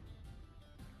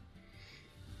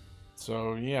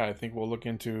 So yeah, I think we'll look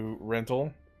into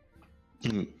rental.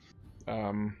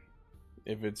 Mm-hmm.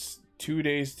 If it's 2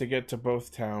 days to get to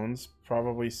both towns,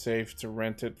 probably safe to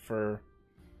rent it for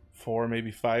 4,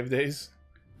 maybe 5 days.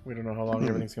 We don't know how long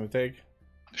everything's going to take.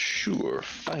 Sure,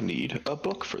 I need a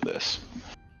book for this.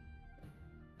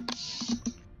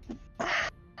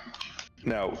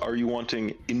 Now, are you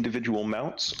wanting individual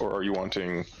mounts, or are you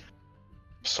wanting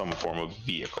some form of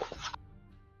vehicle?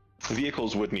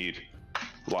 Vehicles would need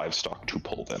livestock to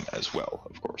pull them as well,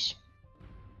 of course.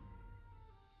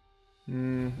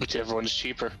 Whichever one's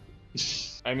cheaper.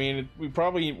 I mean,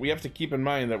 we have to keep in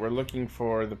mind that we're looking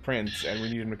for the prince, and we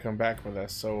need him to come back with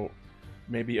us. So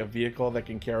maybe a vehicle that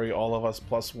can carry all of us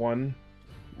plus 1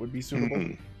 would be suitable.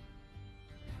 Mm-hmm.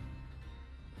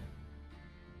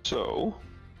 So,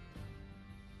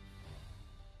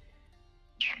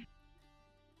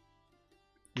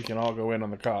 we can all go in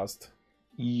on the cost.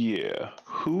 yeah,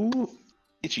 who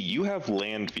Itchy, you have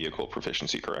land vehicle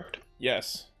proficiency, correct?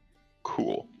 Yes.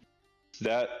 Cool.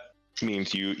 That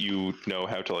means you know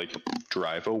how to like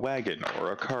drive a wagon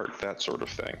or a cart, that sort of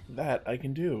thing. That I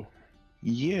can do.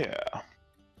 Yeah.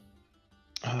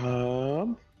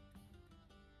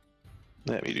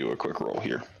 Let me do a quick roll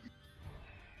here.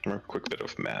 Or a quick bit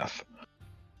of math.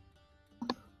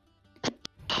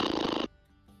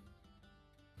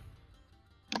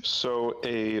 So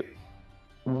a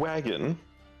wagon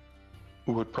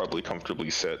would probably comfortably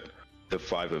sit the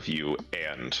 5 of you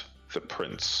and the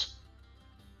prince,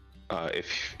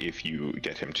 if you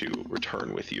get him to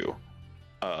return with you.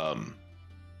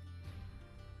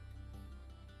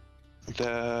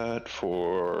 That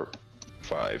for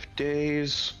 5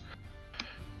 days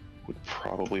would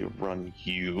probably run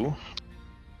you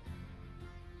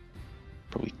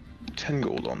probably 10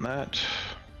 gold on that,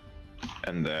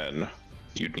 and then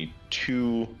you'd need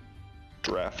 2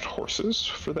 draft horses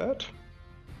for that.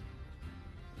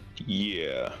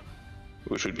 Yeah,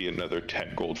 which would be another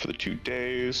 10 gold for the 2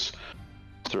 days.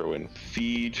 Throw in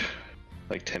feed,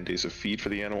 like 10 days of feed for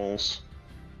the animals.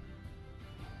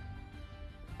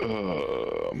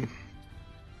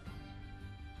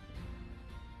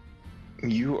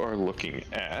 You are looking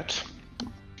at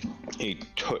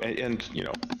and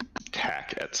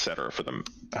tack, etc. for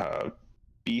the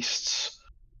beasts.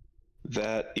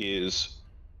 That is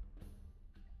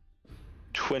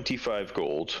 25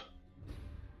 gold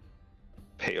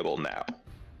payable now.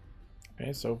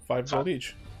 Okay, so 5 gold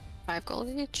each. 5 gold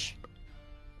each.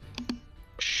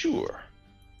 Sure.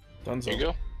 Done. There you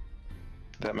go.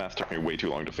 That math took me way too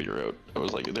long to figure out. I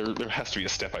was like, there has to be a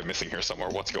step I'm missing here somewhere.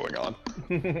 What's going on?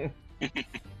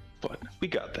 But we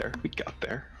got there. We got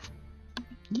there.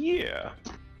 Yeah.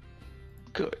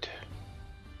 Good.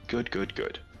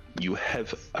 Good. You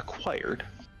have acquired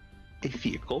a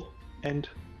vehicle and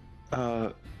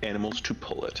animals to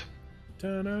pull it.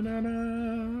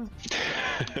 Da-na-na-na.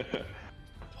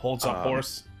 Holds a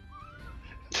horse.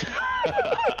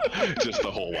 Just the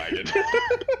whole wagon.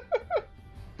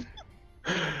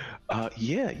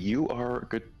 Yeah, you are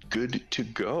good to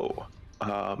go.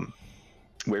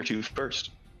 Where to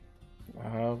first?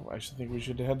 I should think we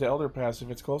should head to Elder Pass if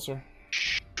it's closer.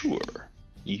 Sure,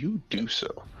 you do so.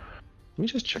 Let me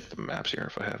just check the maps here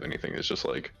if I have anything that's just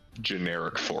like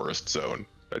generic forest zone.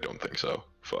 I don't think so.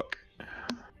 Fuck.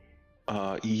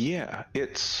 Yeah,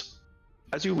 it's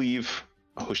as you leave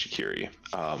Hoshikiri.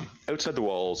 Outside the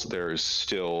walls, there's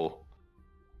still,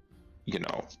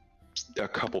 a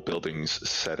couple buildings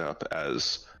set up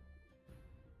as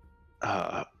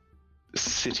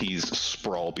cities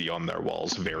sprawl beyond their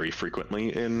walls very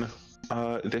frequently in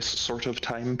this sort of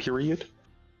time period.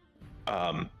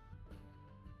 And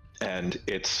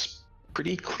it's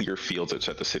pretty clear fields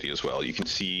outside the city as well. You can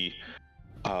see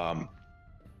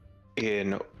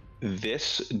in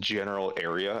this general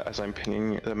area, as I'm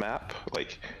pinging the map,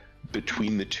 like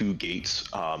between the 2 gates,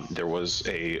 there was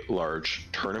a large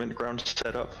tournament ground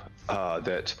set up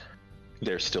that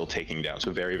they're still taking down.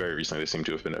 So very, very recently, there seemed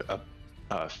to have been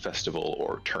a festival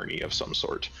or tourney of some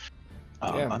sort.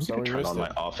 I'm going to turn on my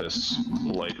office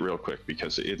light real quick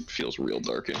because it feels real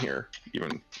dark in here,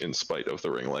 even in spite of the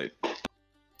ring light.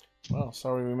 Well,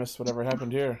 sorry we missed whatever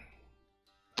happened here.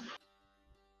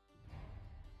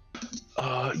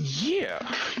 Yeah,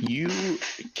 you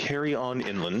carry on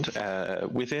inland.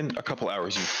 Within a couple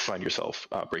hours, you find yourself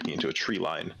breaking into a tree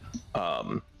line.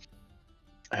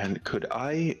 And could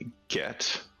I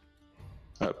get...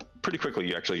 pretty quickly,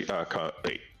 you actually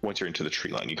once you're into the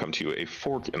tree line, you come to a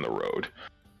fork in the road.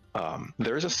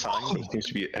 There is a sign that seems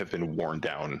to have been worn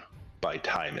down by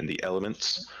time and the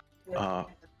elements.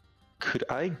 Could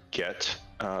I get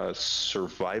a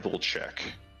survival check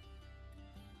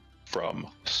from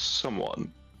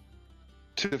someone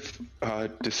to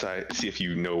see if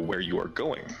you know where you are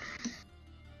going?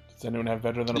 Does anyone have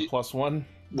better than a +1?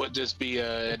 Would this be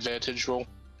an advantage roll?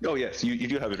 Oh yes, you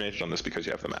do have advantage on this because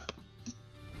you have the map.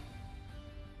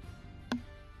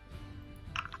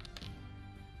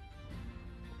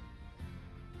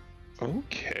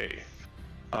 Okay.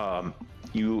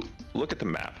 You look at the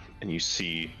map and you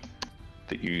see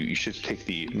that you should take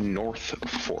the north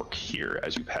fork here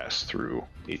as you pass through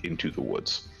into the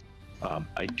woods.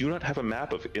 I do not have a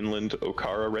map of inland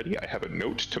Okara ready. I have a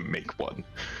note to make one.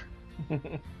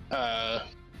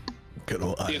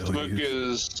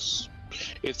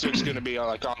 It's going to be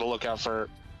on the lookout for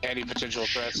any potential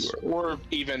threats or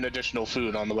even additional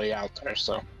food on the way out there.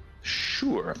 So.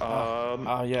 Sure.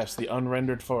 Yes, the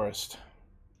unrendered forest.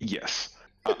 Yes.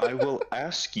 I will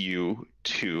ask you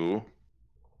to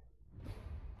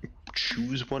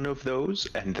choose one of those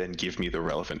and then give me the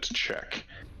relevant check.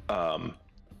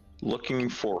 Looking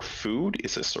for food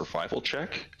is a survival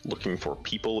check. Looking for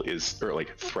people or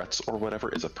like threats or whatever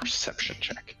is a perception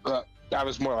check. I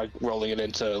was more like rolling it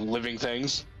into living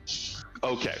things.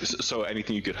 Okay, so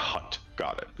anything you could hunt.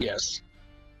 Got it. Yes.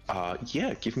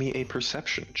 Yeah, give me a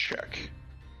perception check.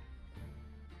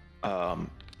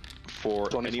 For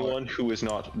 24. anyone who is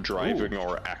not driving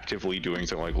or actively doing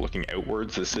something like looking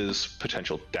outwards, this is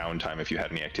potential downtime if you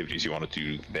had any activities you wanted to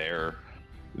do there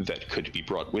that could be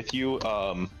brought with you.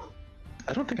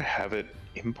 I don't think I have it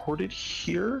imported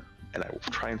here, and I will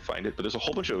try and find it, but there's a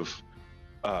whole bunch of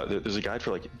there's a guide for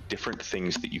like different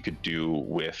things that you could do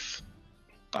with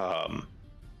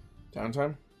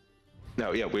Downtime?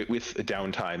 no, yeah, with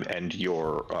downtime and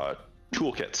your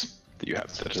toolkits that you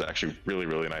have. That is actually really,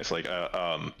 really nice. Like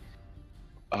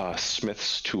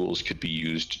Smith's tools could be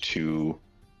used to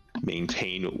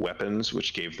maintain weapons,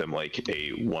 which gave them like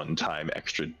a one-time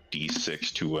extra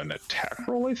d6 to an attack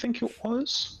roll, I think it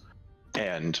was.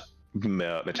 And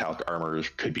metallic armor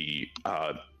could be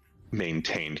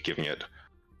maintained, giving it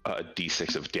a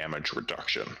d6 of damage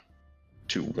reduction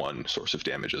to one source of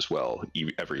damage as well.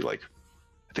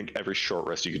 I think every short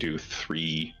rest you could do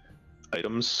 3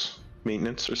 items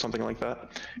maintenance or something like that.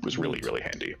 It was really, really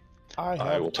handy.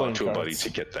 I will talk to a buddy to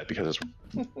get that because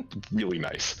it's really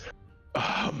nice.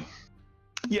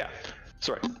 Yeah,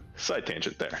 sorry, side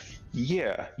tangent there.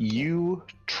 Yeah, you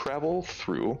travel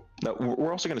through. Now,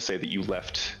 we're also going to say that you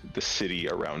left the city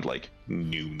around like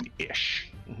noon-ish.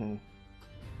 Mm-hmm.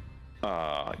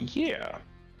 Yeah.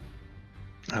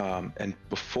 And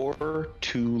before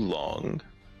too long,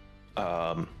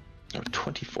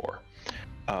 24.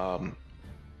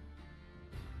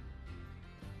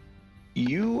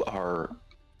 You are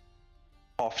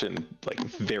often like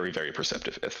very, very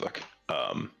perceptive, Ithvak.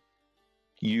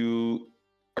 You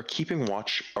are keeping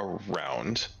watch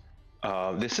around.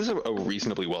 This is a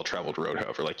reasonably well-traveled road,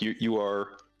 however. Like you are,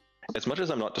 as much as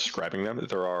I'm not describing them,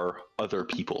 there are other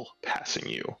people passing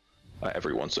you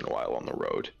every once in a while on the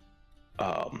road.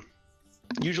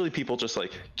 Usually people just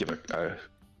like give a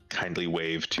kindly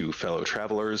wave to fellow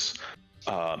travelers.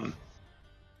 And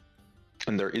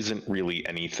there isn't really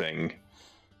anything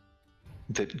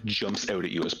that jumps out at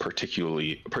you as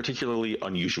particularly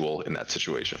unusual in that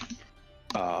situation.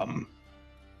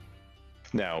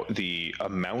 Now, the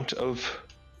amount of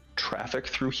traffic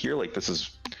through here, like this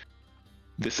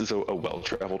is a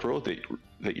well-traveled road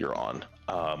that you're on.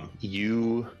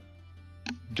 You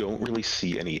don't really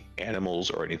see any animals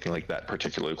or anything like that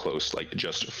particularly close, like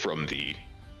just from the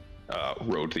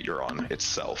road that you're on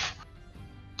itself.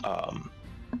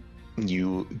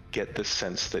 You get the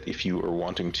sense that if you are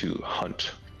wanting to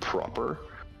hunt proper,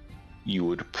 you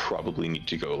would probably need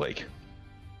to go like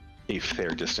a fair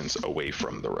distance away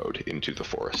from the road into the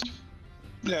forest.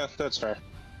 Yeah, that's fair.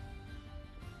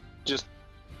 Just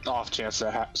off chance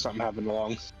that something happened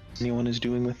along. Anyone is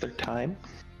doing with their time?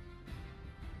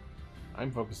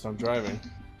 I'm focused on driving.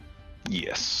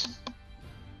 Yes.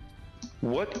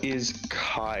 What is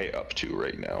Kai up to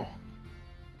right now?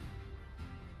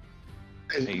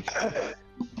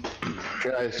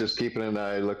 Guy's just keeping an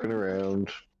eye, looking around.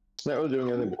 He's not really doing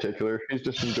anything in particular. He's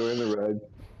just enjoying the ride.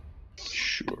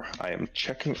 Sure. I am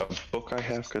checking a book I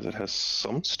have because it has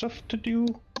some stuff to do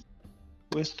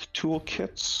with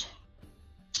toolkits.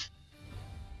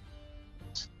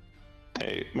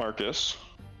 Hey, Marcus.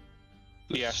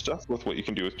 The Yeah. stuff with what you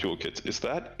can do with toolkits, is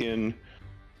that in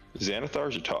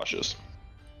Xanathar's or Tasha's?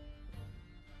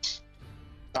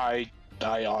 I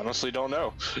honestly don't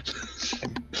know.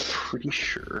 I'm pretty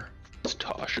sure it's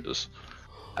Tasha's.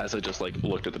 As I just like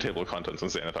looked at the table of contents in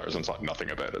Xanathar's and saw nothing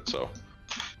about it, so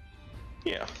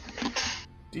yeah.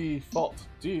 Default.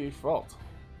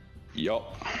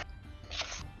 Yup.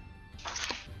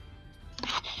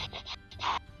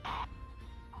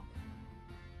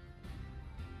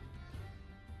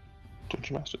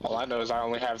 Dungeon Master. All I know is I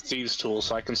only have thieves' tools,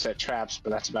 so I can set traps, but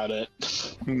that's about it.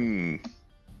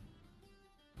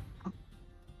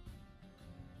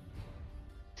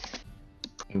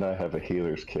 And I have a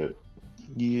healer's kit.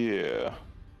 Yeah.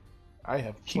 I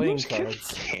have playing Heroes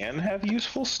kits cards. can have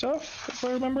useful stuff, if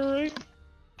I remember right.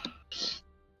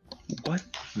 What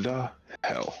the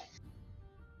hell?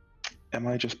 Am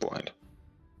I just blind?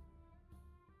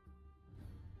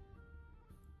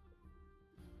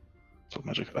 So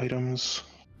magic items,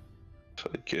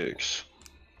 sidekicks.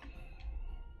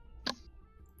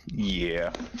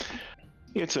 Yeah,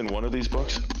 it's in one of these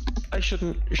books. I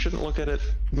shouldn't look at it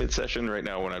mid-session right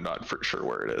now when I'm not for sure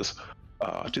where it is.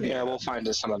 Yeah, we'll find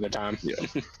it some other time. Yeah.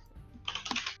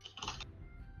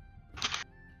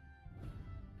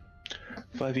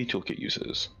 5e toolkit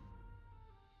uses.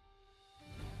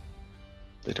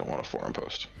 They don't want a forum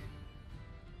post.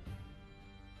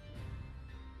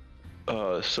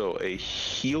 So a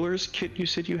healer's kit you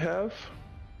said you have?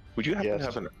 Would you happen to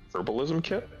have an herbalism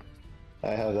kit?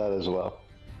 I have that as well.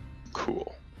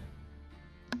 Cool.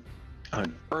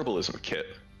 An herbalism kit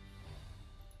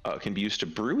can be used to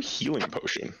brew a healing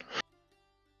potion.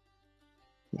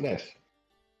 Nice.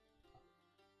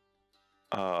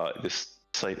 This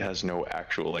site has no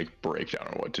actual breakdown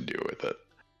on what to do with it.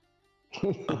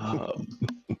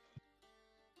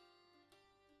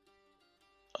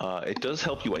 It does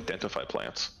help you identify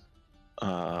plants.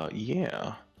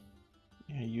 Yeah.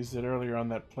 Yeah, I used it earlier on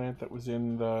that plant that was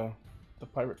in the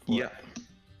pirate fort. Yeah.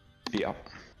 Yeah.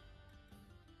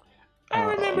 I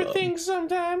remember things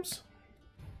sometimes.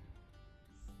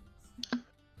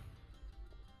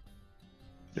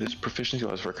 There's proficiency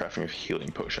laws for crafting of healing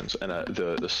potions, and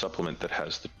the supplement that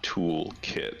has the tool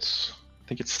kits. I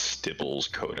think it's Stipple's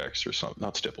Codex or something.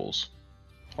 Not Stipple's.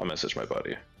 I'll message my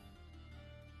buddy.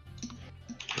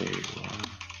 A1.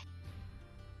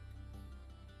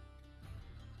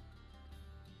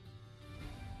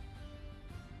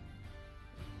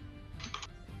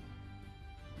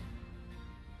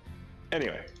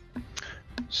 Anyway,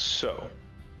 so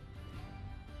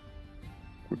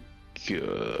we're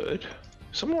good.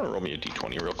 Someone want to roll me a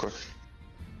d20 real quick?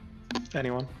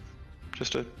 Anyone?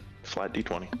 Just a flat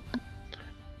d20.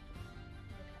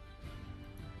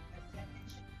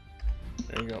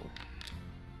 There you go.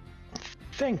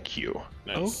 Thank you.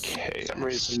 Nice. Okay. For some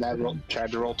reason, that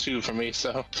tried to roll 2 for me,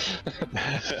 so.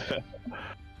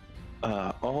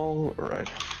 All right.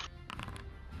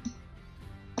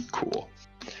 Cool.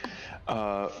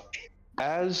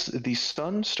 As the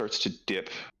sun starts to dip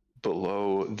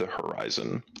below the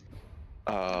horizon,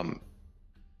 and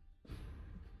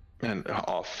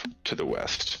off to the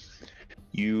west,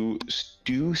 you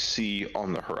do see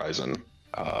on the horizon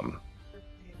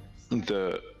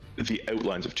the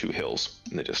outlines of 2 hills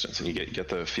in the distance, and you get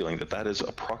the feeling that that is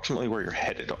approximately where you're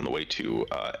headed on the way to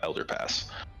Elder Pass.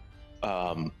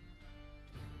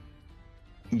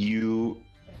 You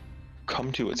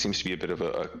come to what seems to be a bit of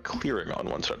a clearing on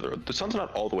one side of the road. The sun's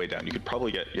not all the way down. You could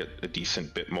probably get a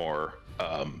decent bit more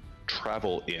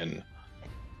travel in,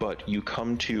 but you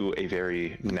come to a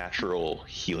very natural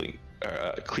healing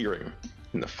clearing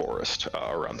in the forest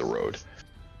around the road.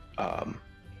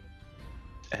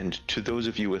 And to those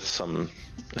of you with some,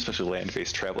 especially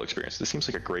land-based travel experience, this seems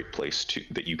like a great place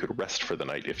that you could rest for the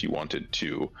night if you wanted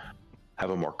to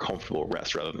have a more comfortable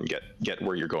rest rather than get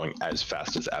where you're going as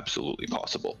fast as absolutely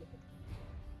possible.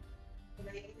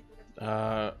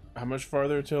 How much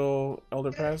farther till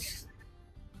Elder Pass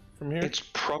from here? It's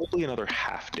probably another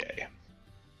half day.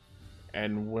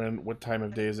 And what time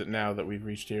of day is it now that we've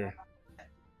reached here?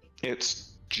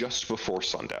 It's just before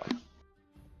sundown.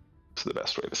 That's the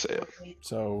best way to say it.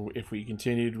 So if we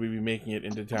continued, we'd be making it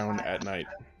into town at night.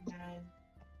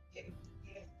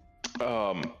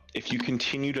 If you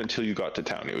continued until you got to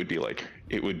town, it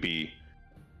would be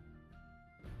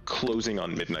closing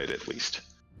on midnight at least.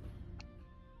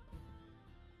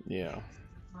 Yeah.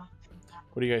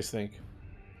 What do you guys think?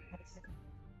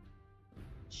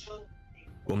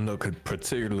 Well, I'm not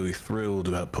particularly thrilled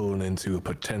about pulling into a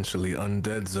potentially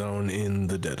undead zone in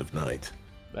the dead of night.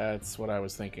 That's what I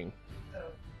was thinking.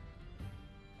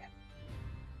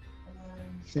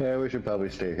 Yeah, we should probably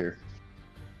stay here.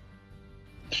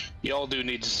 Y'all do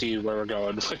need to see where we're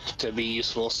going to be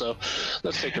useful, so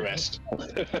let's take a rest.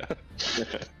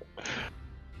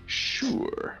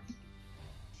 Sure.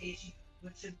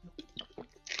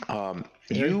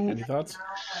 Any thoughts?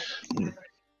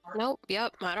 Nope.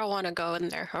 Yep. I don't want to go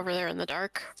over there in the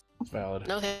dark. Valid.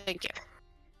 No, thank you.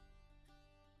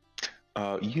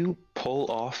 You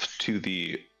pull off to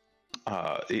the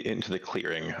into the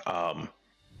clearing, and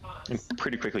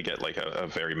pretty quickly get a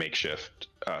very makeshift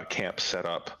camp set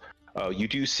up. You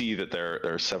do see that there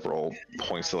are several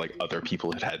points that other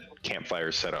people had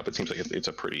campfires set up. It seems like it's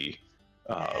a pretty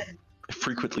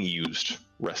frequently used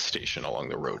rest station along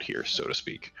the road here, so to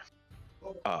speak.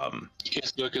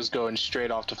 Yes, Luke is going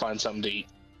straight off to find something to eat.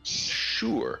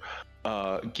 Sure.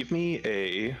 Give me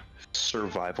a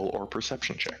survival or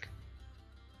perception check.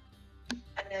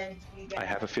 I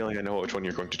have a feeling I know which one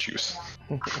you're going to choose.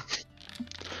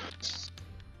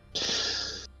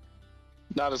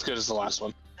 Not as good as the last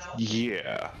one.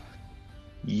 Yeah.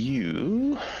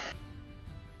 You...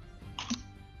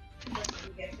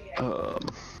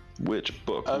 which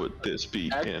book would this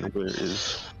be in? Where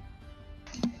is...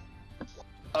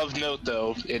 Of note,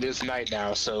 though, it is night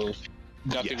now, so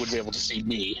nothing would be able to see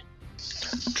me.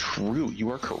 True, you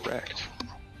are correct.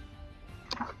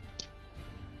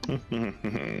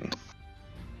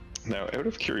 Now, out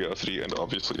of curiosity and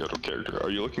obviously out of character, are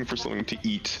you looking for something to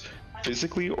eat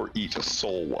physically or eat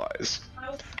soul-wise?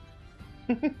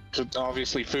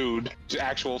 Obviously food.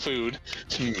 Actual food.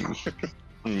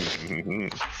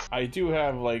 I do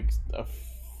have like a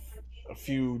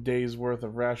few days worth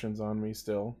of rations on me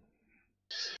still.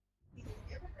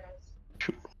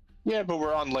 Yeah, but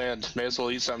we're on land. May as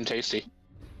well eat something tasty.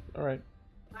 All right.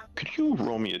 Could you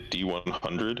roll me a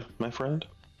D100, my friend?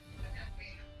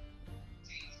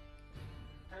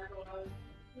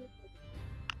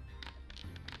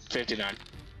 $59.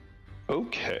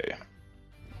 Okay.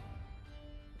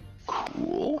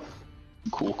 Cool.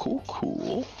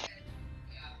 Cool.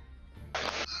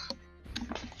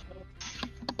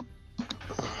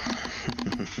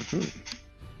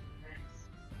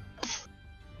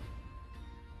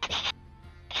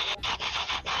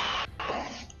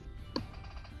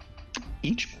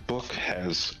 Each book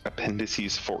has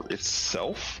appendices for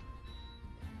itself,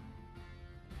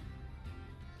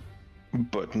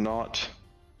 but not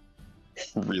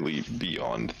really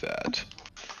beyond that.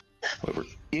 However,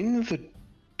 in the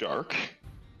dark,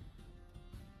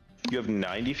 you have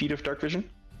 90 feet of dark vision?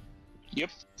 Yep.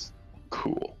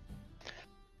 Cool.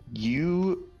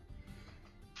 You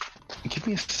give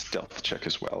me a stealth check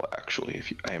as well, actually.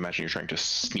 I imagine you're trying to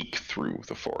sneak through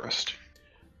the forest.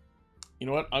 You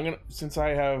know what? Since I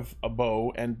have a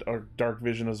bow and a dark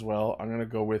vision as well, I'm gonna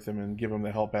go with him and give him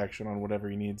the help action on whatever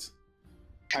he needs.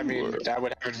 I mean, that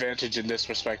would have advantage in this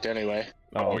respect anyway.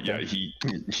 Oh okay. Yeah,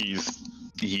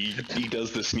 he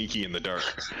does the sneaky in the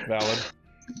dark. Valid.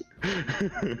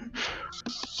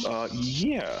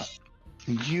 Yeah.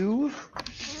 You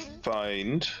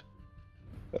find.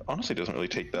 It honestly doesn't really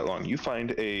take that long. You find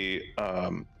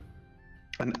an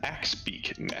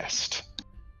axebeak nest.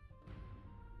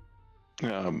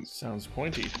 Sounds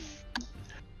pointy.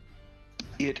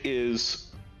 It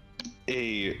is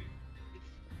a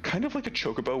kind of like a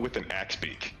chocobo with an axe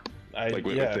beak, with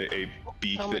a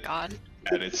beak that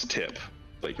at its tip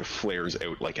like flares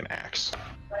out like an axe.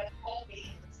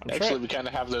 Actually, we kind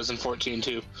of have those in 14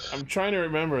 too. I'm trying to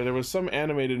remember. There was some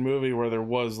animated movie where there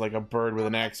was like a bird with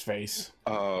an axe face.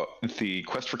 The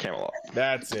Quest for Camelot.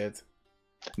 That's it.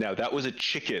 Now that was a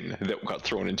chicken that got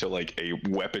thrown into like a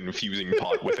weapon fusing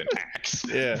pot with an axe.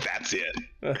 Yeah, that's it.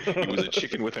 It was a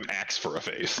chicken with an axe for a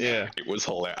face. Yeah, it was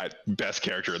hilarious. Best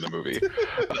character in the movie.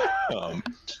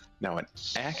 Now an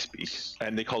axe beak,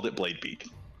 and they called it blade beak,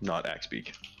 not axe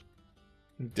beak.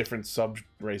 Different sub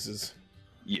races.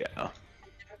 Yeah.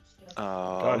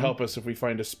 God help us if we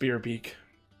find a spear beak.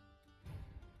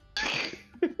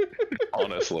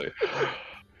 Honestly.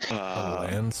 A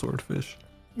land swordfish.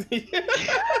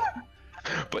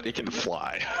 But it can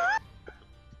fly.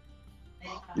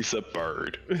 He's a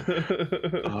bird.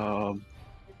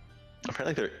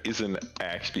 Apparently there is an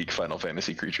axe beak Final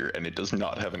Fantasy creature, and it does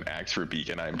not have an axe for beak,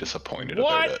 and I'm disappointed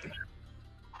about it.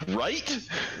 Right?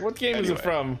 What game is it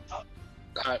from?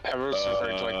 I was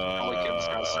referring to like pelicans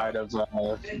outside of the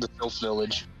Filth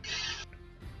Village.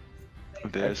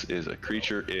 This is a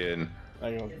creature in.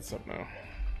 I can look this up now.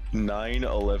 9,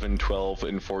 11, 12,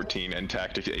 and 14, and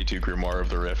Tactics A2 Grimoire of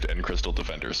the Rift and Crystal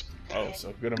Defenders. Oh, so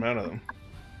a good amount of them.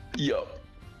 Yup.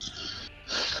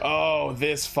 Oh,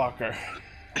 this fucker.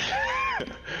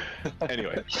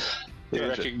 Anyway. The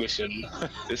recognition.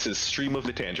 This is Stream of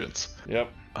the Tangents. Yep.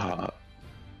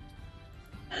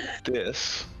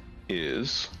 This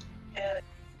is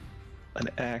an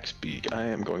axe beak. I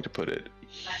am going to put it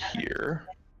here.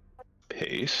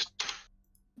 Paste.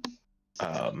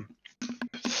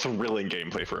 Thrilling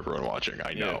gameplay for everyone watching,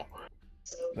 I know.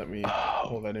 Let me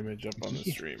pull that image up on the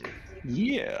stream.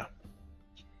 Yeah.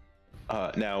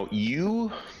 Now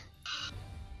it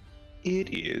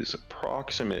is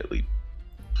approximately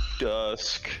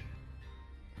dusk.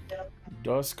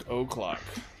 Dusk o'clock.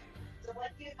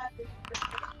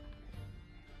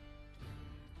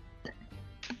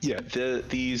 Yeah,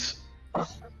 these.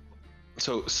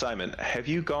 So Simon, have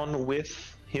you gone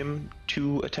with him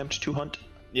to attempt to hunt?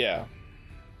 Yeah.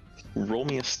 Roll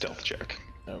me a stealth check.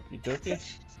 Okie dokie.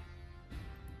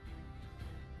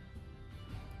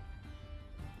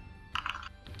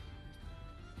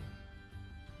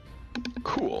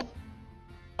 Cool.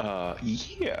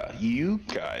 Yeah, you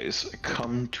guys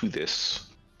come to this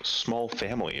small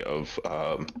family of,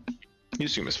 you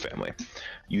assume it's family.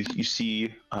 You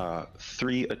see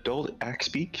 3 adult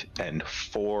axebeak and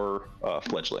 4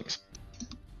 fledglings.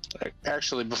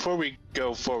 Actually, before we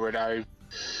go forward, I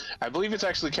believe it's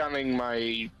actually counting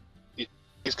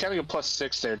it's counting a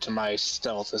 +6 there to my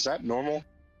stealth. Is that normal?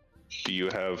 Do you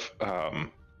have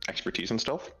expertise in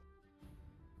stealth?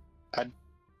 I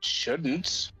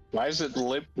shouldn't. Why is it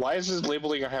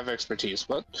labeling I have expertise?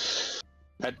 What?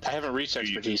 I haven't reached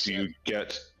expertise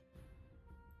yet.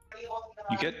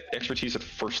 You get expertise at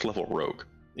first level rogue.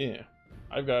 Yeah,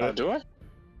 I've got it. Do I?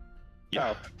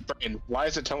 Yeah. Oh, brain. Why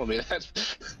is it telling me that?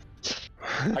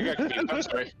 I got confused. I'm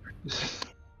sorry.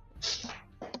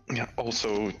 Yeah.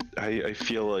 Also, I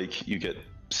feel like you get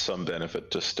some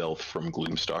benefit to stealth from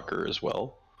Gloomstalker as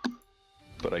well,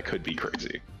 but I could be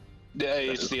crazy. Yeah,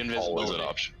 it's the Always invisibility. an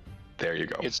option. There you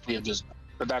go. It's the invisible.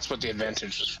 But that's what the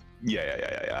advantage is.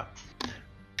 Yeah.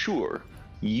 Sure.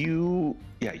 You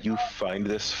find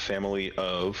this family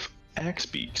of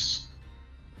axebeaks.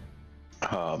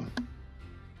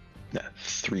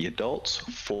 3 adults,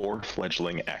 4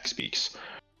 fledgling axebeaks.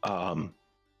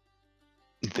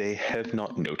 They have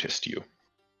not noticed you.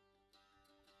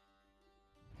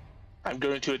 I'm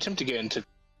going to attempt to get into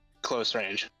close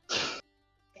range.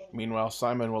 Meanwhile,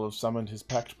 Simon will have summoned his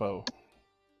pact bow.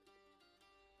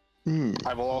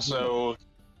 I will also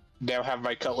now have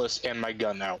my cutlass and my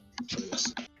gun out for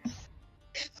this.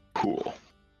 Cool.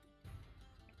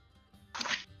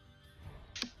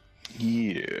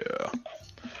 Yeah.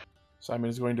 Simon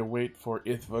is going to wait for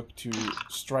Ithvuk to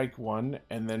strike one,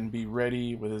 and then be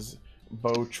ready with his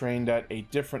bow trained at a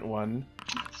different one.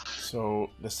 So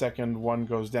the second one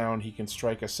goes down, he can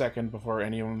strike a second before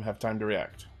any of them have time to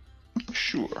react.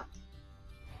 Sure.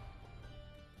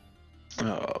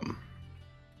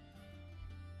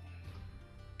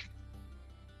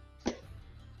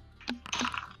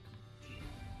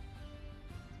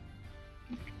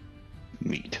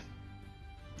 Neat.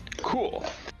 Cool.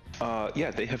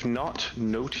 Yeah, they have not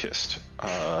noticed.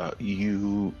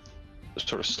 You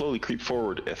sort of slowly creep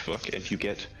forward, Ithvuk, and you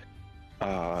get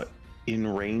in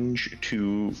range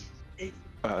to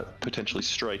potentially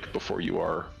strike before you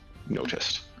are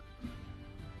noticed.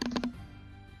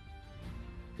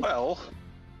 Well,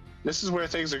 this is where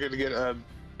things are going to get a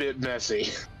bit messy.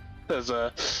 Because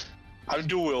I'm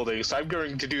dual wielding, so I'm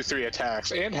going to do 3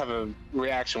 attacks and have a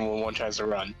reaction when one tries to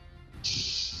run.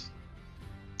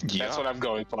 Yeah. That's what I'm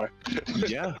going for.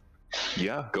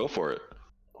 Yeah, go for it.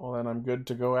 Well, then I'm good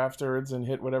to go afterwards and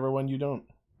hit whatever one you don't.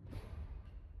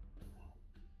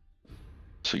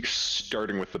 So you're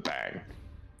starting with the bang.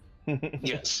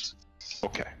 Yes.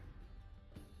 Okay.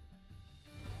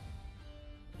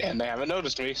 And they haven't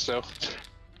noticed me, so...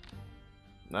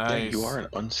 Nice. Yeah, you are an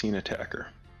unseen attacker.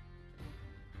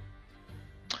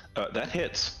 That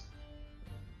hits.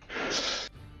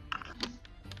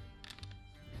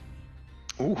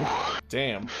 Ooh.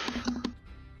 Damn.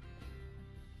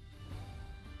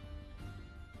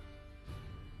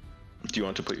 Do you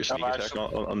want to put your sneak attack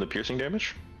on the piercing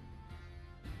damage?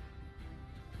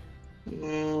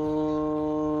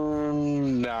 No,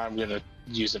 I'm gonna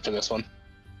use it for this one.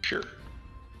 Sure.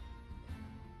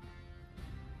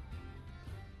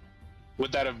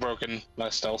 Would that have broken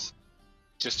my stealth?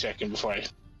 Just checking before I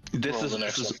roll the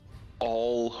next one.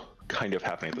 All kind of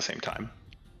happening at the same time.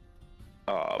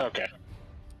 Okay.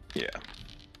 Yeah.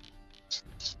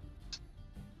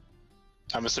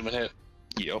 I'm assuming hit.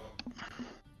 Yep.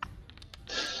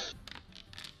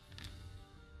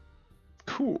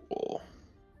 Cool.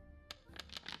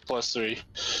 +3.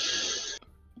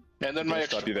 And then my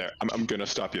extra... Stop you there. I'm gonna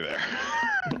stop you there.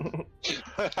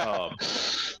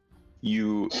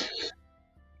 You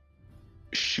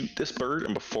shoot this bird,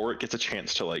 and before it gets a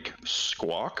chance to like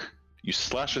squawk, you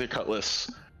slash with your cutlass,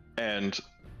 and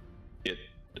it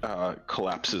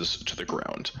collapses to the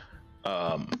ground,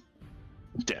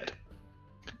 dead.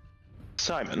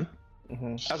 Simon,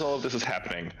 as all of this is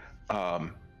happening,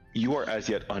 you are as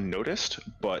yet unnoticed,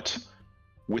 but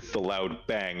with the loud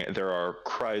bang, there are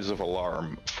cries of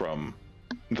alarm from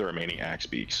the remaining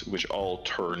axebeaks, which all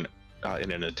turn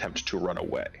in an attempt to run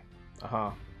away.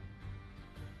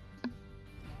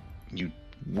 You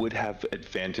would have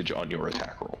advantage on your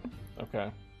attack roll.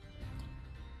 Okay.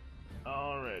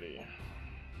 Alrighty.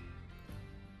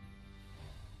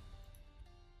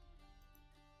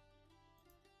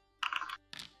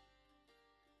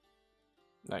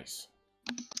 Nice.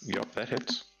 Yep, that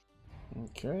hits.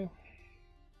 Okay.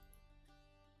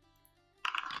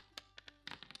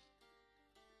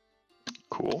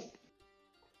 Cool.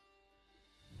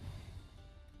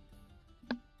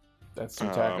 That's to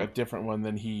attack a different one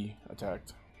than he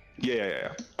attacked.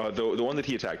 Yeah. The one that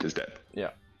he attacked is dead.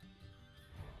 Yeah.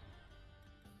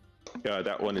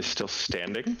 That one is still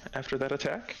standing after that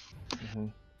attack.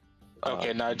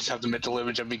 Okay, now I just have the mental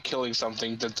image of me killing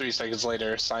something, then 3 seconds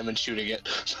later, Simon shooting it.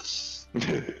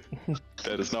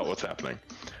 That is not what's happening.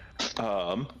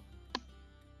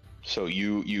 So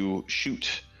you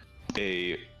shoot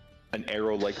an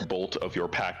arrow-like bolt of your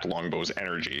packed longbow's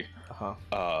energy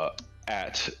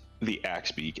at the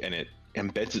axebeak, and it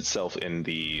embeds itself in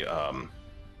the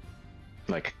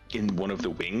in one of the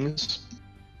wings,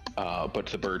 but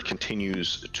the bird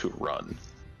continues to run.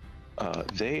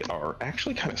 They are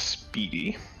actually kind of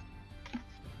speedy.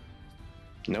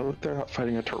 No, they're not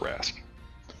fighting a Tarrasque.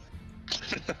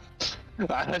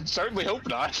 I certainly hope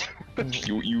not.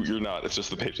 You're not. It's just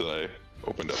the page that I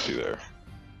opened up to there.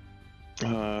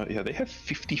 Yeah, they have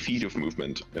 50 feet of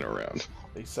movement in a round.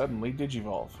 They suddenly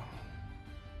digivolve.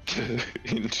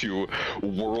 Into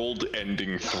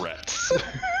world-ending threats.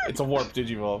 It's a warp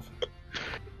digivolve.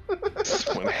 It's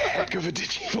one heck of a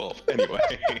digivolve.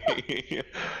 Anyway.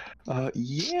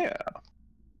 Yeah.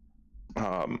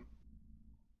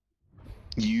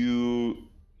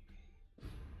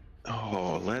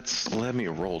 Let me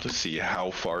roll to see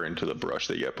how far into the brush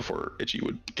they get before Itchy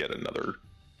would get another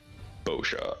bow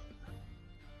shot.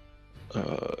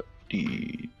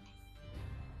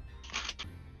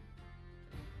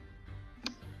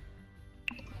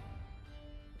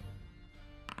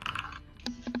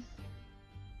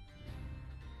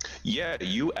 Yeah,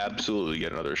 you absolutely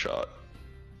get another shot.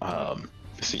 So,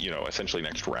 essentially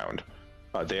next round.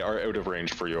 They are out of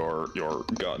range for your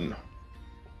gun,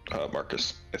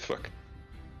 Marcus Ithvuk.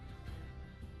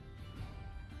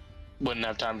 Wouldn't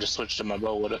have time to switch to my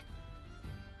bow, would it?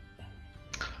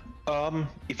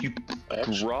 If you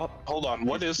drop... Hold on,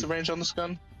 what is the range on this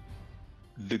gun?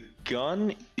 The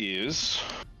gun is...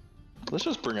 Let's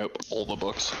just bring out all the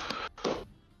books.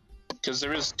 Because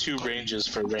there is 2 ranges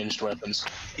for ranged weapons.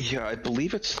 Yeah, I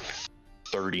believe it's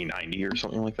 30-90 or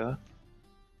something like that.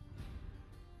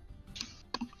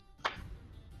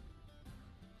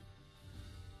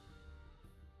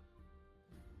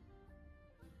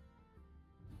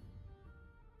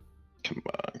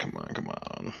 Come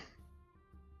on.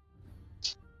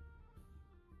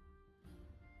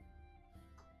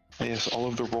 Yes, all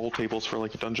of the roll tables for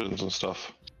like dungeons and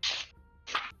stuff.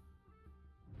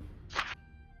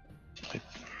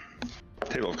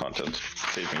 Table of contents.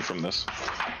 Save me from this.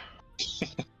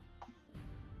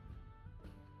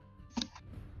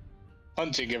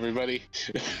 Hunting, everybody.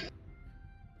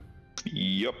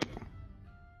 Yup.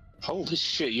 Holy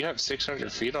shit, you have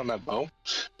 600 feet on that bow?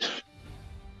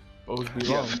 Bows be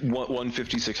Yeah, long.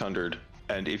 150, 600.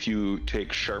 And if you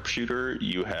take sharpshooter,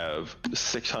 you have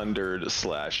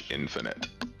 600/infinite.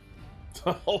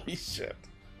 Holy shit.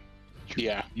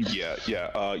 Yeah.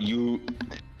 Yeah. You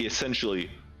essentially,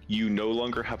 you no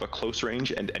longer have a close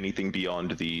range, and anything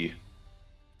beyond the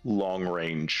long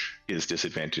range is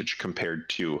disadvantaged compared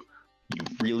to you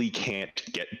really can't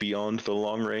get beyond the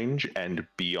long range, and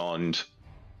beyond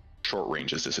short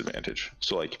range is disadvantage.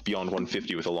 So like beyond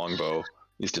 150 with a longbow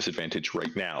is disadvantage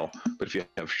right now, but if you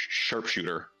have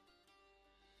sharpshooter,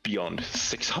 beyond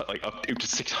 600, like up to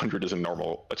 600 is a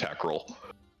normal attack roll.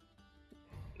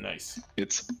 Nice.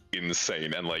 It's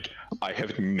insane, and like I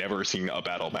have never seen a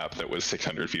battle map that was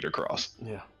 600 feet across.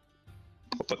 Yeah.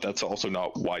 But that's also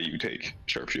not why you take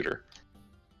sharpshooter.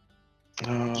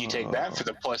 You take that for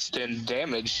the plus 10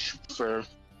 damage for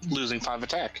losing 5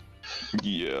 attack.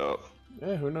 Yeah.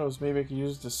 Yeah, who knows? Maybe I could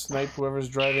use it to snipe whoever's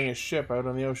driving a ship out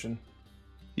on the ocean.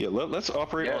 Yeah, let's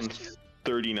operate on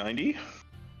 30-90.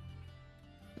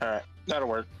 Alright, that'll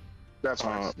work. That's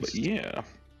fine. But yeah.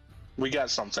 We got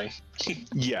something.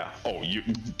 Yeah. Oh, you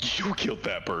killed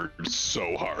that bird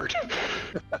so hard.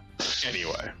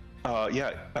 Anyway.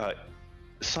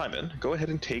 Simon, go ahead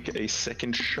and take a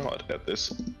second shot at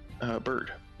this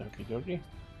bird. Okie dokie.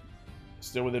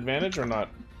 Still with advantage or not?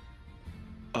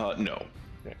 No.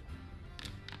 Okay.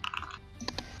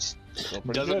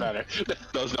 Doesn't matter.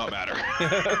 Does not matter.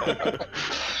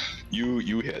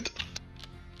 You hit.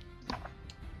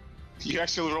 You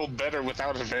actually rolled better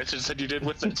without advantage than you did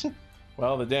with it.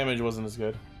 Well, the damage wasn't as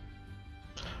good.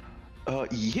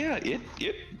 Yeah,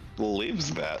 it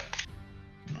lives that.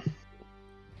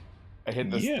 I hit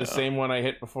the same one I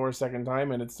hit before a second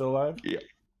time, and it's still alive? Yeah.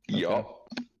 Okay. Yup.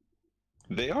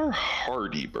 They are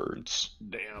hardy birds.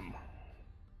 Damn.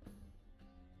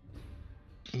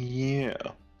 Yeah.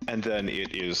 And then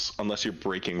it is, unless you're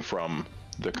breaking from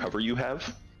the cover you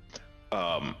have,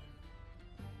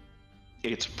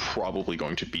 it's probably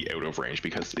going to be out of range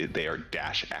because they are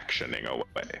dash actioning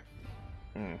away.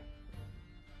 Hmm.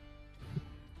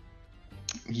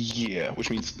 Yeah, which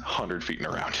means 100 feet and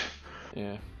around.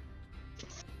 Yeah.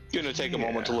 Gonna take a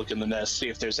moment to look in the nest, see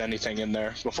if there's anything in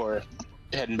there before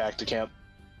heading back to camp.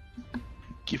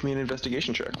 Give me an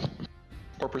investigation check.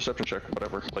 Or perception check,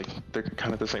 whatever. Like, they're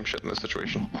kind of the same shit in this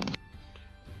situation.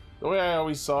 The way I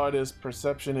always saw it is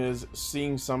perception is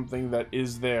seeing something that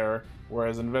is there,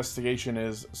 whereas investigation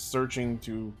is searching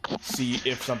to see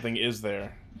if something is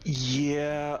there.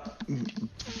 Yeah,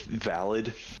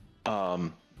 valid.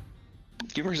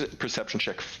 Give her a perception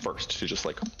check first to just,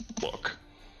 like, look.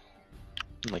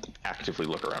 like actively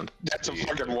look around. That's a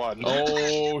fucking one.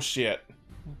 Oh shit!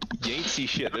 You ain't see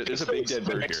shit. There's a big dead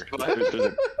bird here.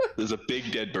 There's a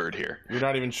big dead bird here. You're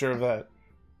not even sure of that.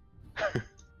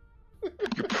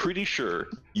 You're pretty sure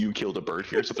you killed a bird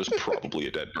here, so there's probably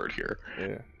a dead bird here.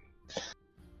 Yeah.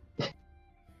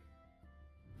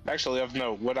 Actually, of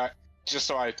note, just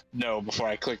so I know before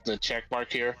I click the check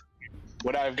mark here,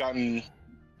 would I have gotten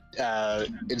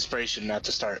inspiration at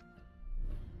the start?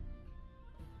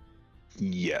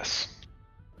 Yes.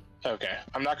 Okay,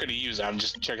 I'm not going to use it. I'm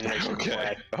just checking to make sure.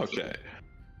 Okay.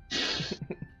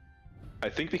 I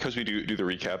think because we do the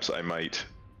recaps, I might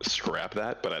scrap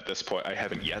that, but at this point, I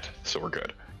haven't yet, so we're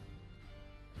good.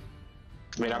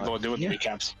 I mean, I'm the one doing the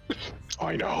recaps.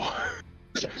 I know.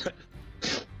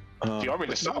 If you want me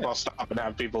to stop, I'll stop and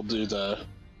have people do the...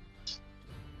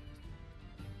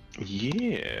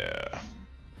 Yeah.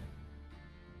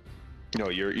 No,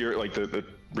 you're like, the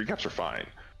recaps are fine.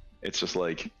 It's just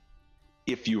like,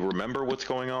 if you remember what's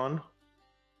going on,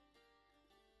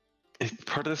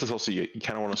 part of this is also you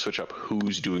kind of want to switch up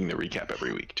who's doing the recap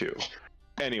every week too.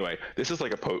 Anyway, this is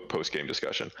like a post-game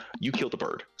discussion. You killed a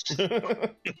bird.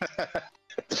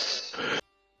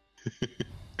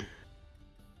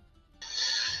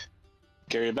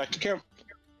 Carry it back to camp.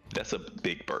 That's a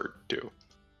big bird too.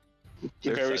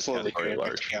 Very slowly carry it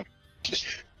back to camp.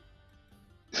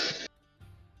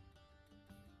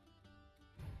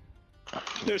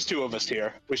 There's two of us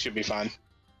here. We should be fine.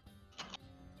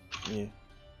 Yeah.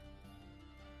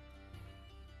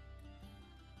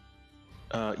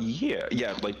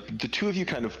 Yeah, like the two of you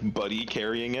kind of buddy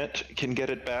carrying it can get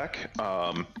it back.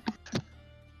 I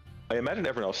imagine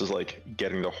everyone else is like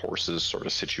getting the horses sort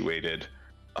of situated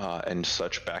and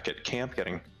such back at camp,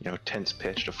 getting, you know, tents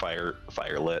pitched, a fire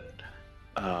lit.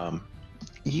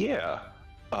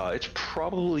 It's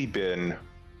probably been,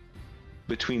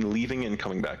 between leaving and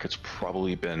coming back, it's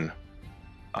probably been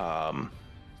about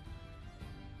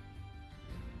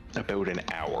an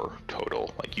hour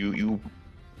total. Like you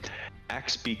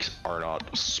axe beaks are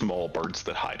not small birds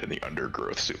that hide in the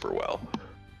undergrowth super well.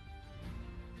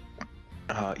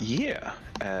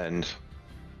 And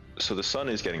so the sun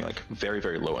is getting like very,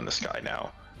 very low in the sky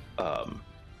now.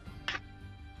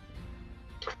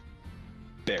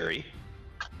 Barry,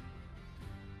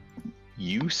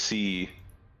 you see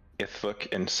Ithvuk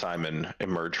and Simon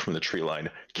emerge from the tree line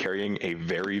carrying a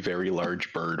very, very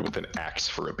large bird with an axe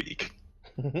for a beak.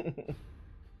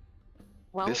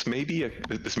 Well, This may be a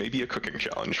cooking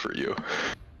challenge for you.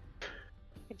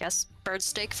 I guess bird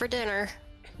steak for dinner.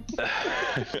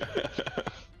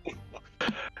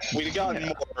 We'd have gotten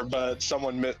more, but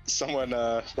someone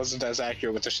wasn't as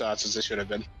accurate with the shots as they should have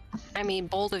been. I mean,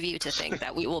 bold of you to think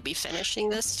that we will be finishing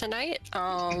this tonight.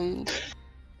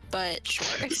 But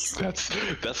sure.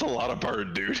 That's a lot of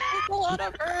bird, dude. A lot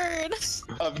of bird.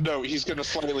 Of note, he's gonna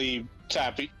slightly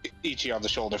tap Ichi on the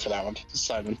shoulder for that one,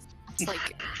 Simon. It's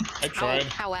like I tried.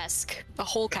 cow-esque. A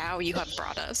whole cow you have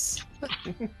brought us.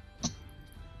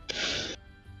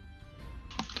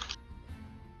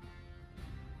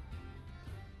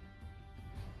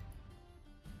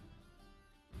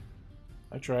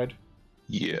 I tried.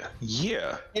 Yeah.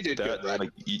 You did good, Brad.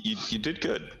 Like, you did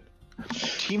good.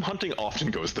 Team hunting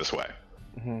often goes this way.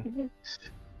 Mm-hmm.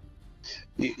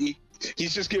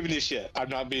 He's just giving you shit. I'm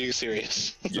not being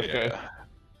serious. Yeah.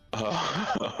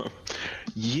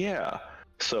 Yeah.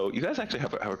 So you guys actually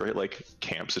have a great like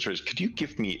camp situation. Could you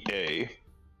give me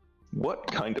what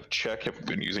kind of check have you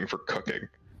been using for cooking?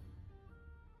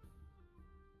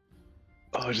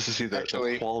 Oh, just to see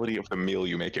the quality of the meal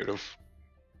you make out of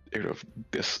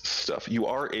this stuff. You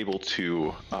are able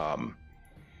to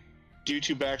Due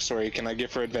to backstory, can I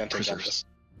give her advantage on this?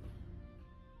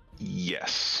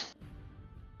 Yes.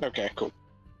 Okay, cool.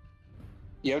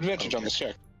 You have advantage on this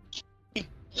check.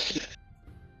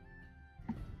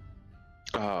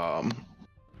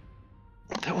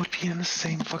 That would be in the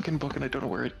same fucking book, and I don't know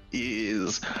where it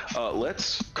is.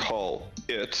 Let's call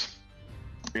it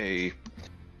a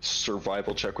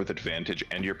survival check with advantage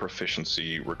and your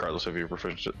proficiency, regardless of your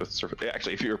proficiency.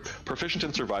 Actually, if you're proficient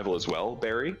in survival as well,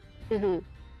 Barry,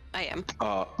 I am.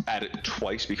 add it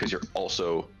twice because you're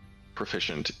also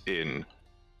proficient in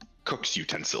cook's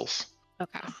utensils.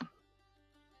 Okay.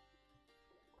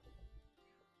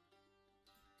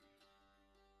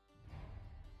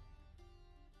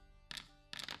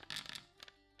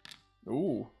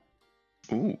 Ooh.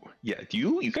 Yeah.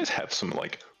 You guys have some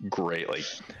like great like.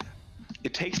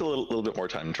 It takes a little bit more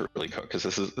time to really cook because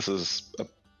this is a,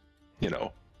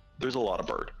 there's a lot of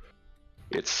bird.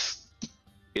 It's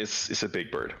a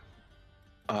big bird.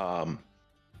 Yeah,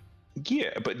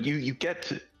 but you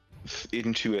get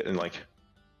into it and like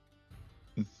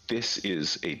this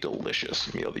is a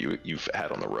delicious meal that you've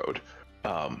had on the road.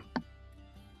 Yeah,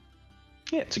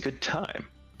 it's a good time.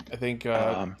 I think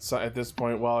so at this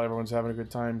point, while everyone's having a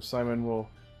good time, Simon will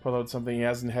pull out something he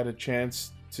hasn't had a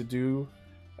chance to do,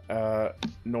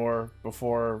 nor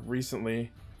before recently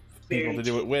people to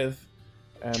do it with,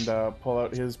 and pull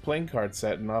out his playing card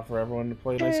set and offer everyone to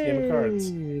play a nice game of cards.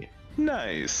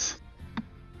 Nice.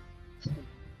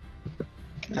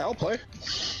 I'll play.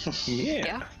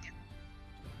 Yeah.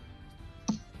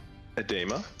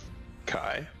 Adema,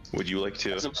 Kai, would you like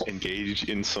to engage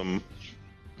in some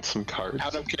cards?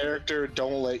 Out of character,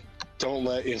 don't let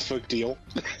Isfuk deal.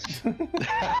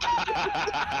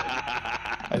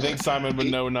 I think Simon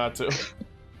would know not to.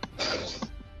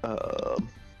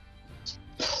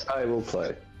 I will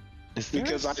play. Is there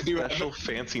because I do have a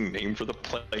fancy name for the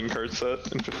playing card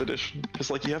set in 5th edition?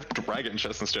 Because like you have dragon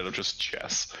chess instead of just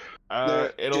chess.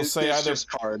 It'll say either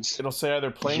cards. It'll say either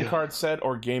playing card set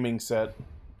or gaming set.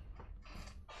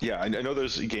 Yeah, I know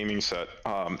there's a gaming set,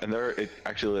 and it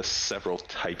actually lists several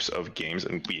types of games,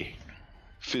 and we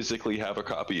physically have a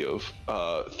copy of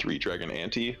 3 Dragon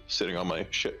Ante sitting on my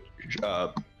shelf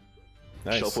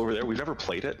over there. We've never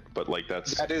played it, but like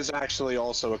that is actually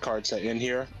also a card set in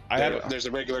here. There's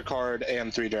a regular card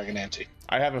and 3 Dragon Ante.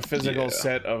 I have a physical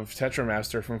set of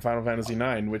Tetramaster from Final Fantasy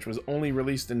IX, which was only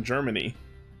released in Germany.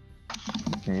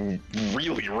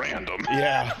 Really random.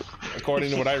 Yeah, according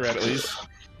to what I read, at least.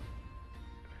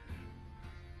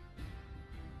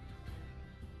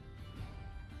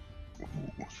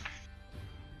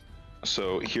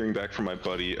 So, hearing back from my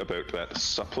buddy about that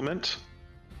supplement,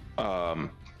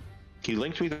 he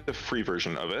linked me the free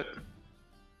version of it.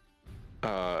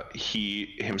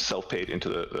 He himself paid into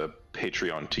the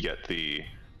Patreon to get the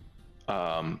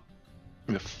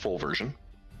full version,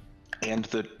 and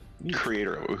the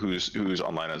creator who's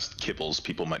online as Kibbles,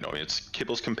 people might know me. It's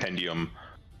Kibbles Compendium.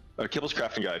 Kibble's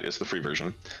Crafting Guide is the free version.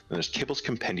 And there's Kibble's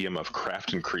Compendium of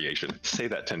Craft and Creation. Say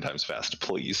that 10 times fast,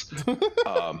 please.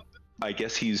 I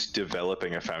guess he's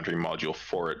developing a Foundry module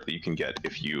for it that you can get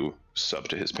if you sub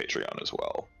to his Patreon as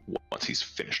well, once he's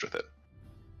finished with it.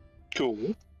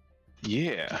 Cool.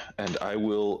 Yeah, and I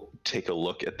will take a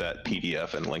look at that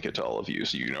PDF and link it to all of you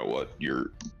so you know what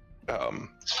your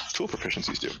tool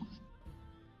proficiencies do.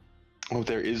 Oh,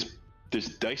 there's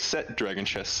dice set, dragon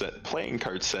chess set, playing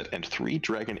card set, and 3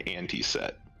 Dragon Ante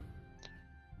set.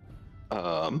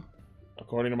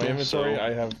 According to my inventory,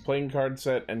 I have playing card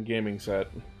set and gaming set.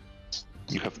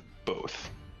 You have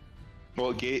both.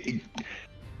 Well, these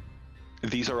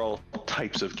are all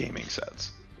types of gaming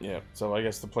sets. Yeah, so I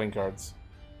guess the playing cards.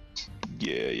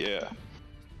 Yeah.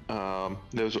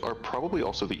 Those are probably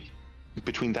also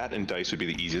between that and dice would be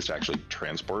the easiest to actually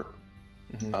transport.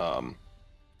 Mm-hmm.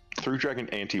 Through Dragon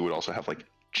Ante would also have like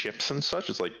chips and such.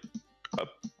 It's like a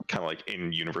kind of like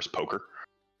in-universe poker.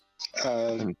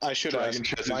 I should Dragon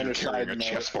chess is carrying a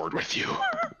chessboard with you.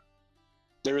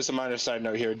 There is a minor side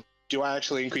note here. Do I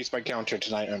actually increase my counter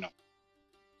tonight or no?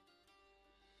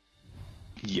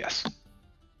 Yes.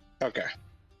 Okay.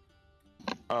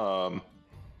 I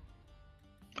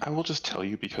will just tell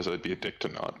you because I'd be a dick to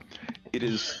not. It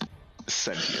is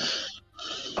sentient.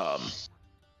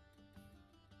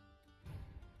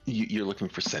 You're looking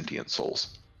for sentient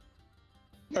souls.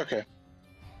 Okay.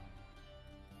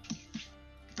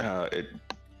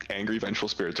 Angry, vengeful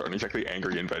spirits aren't exactly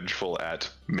angry and vengeful at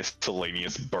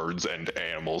miscellaneous birds and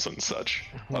animals and such.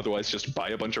 Otherwise, just buy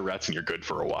a bunch of rats and you're good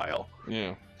for a while.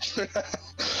 Yeah.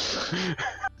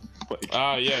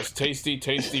 Yes,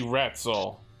 tasty rat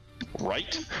soul.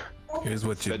 Right? Here's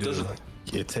what you do.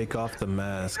 You take off the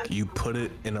mask, you put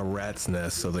it in a rat's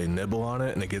nest so they nibble on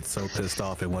it, and it gets so pissed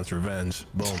off it wants revenge.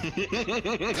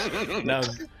 Boom. Now,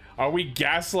 are we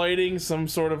gaslighting some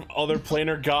sort of other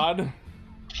planar god?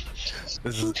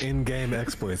 This is in-game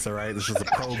exploits, alright? This is a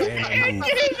pro game move.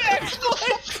 In-game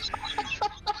exploits!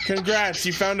 Congrats,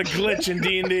 you found a glitch in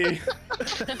D&D.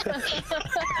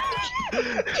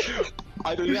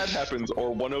 Either that happens,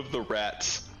 or one of the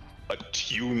rats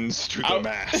attunes to the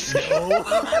mask.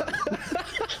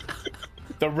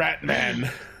 The Rat Man.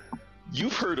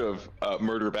 You've heard of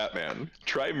Murder Batman.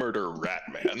 Try Murder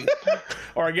Ratman.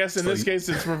 Or I guess in this case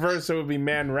it's reversed, so it would be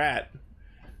Man Rat.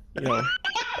 You know.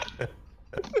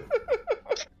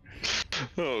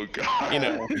 Oh god. You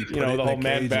know the whole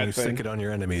Man Bat thing. Stick it on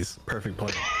your enemies. Perfect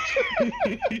plan.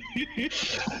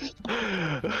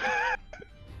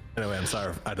 Anyway, I'm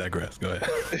sorry. I digress. Go ahead.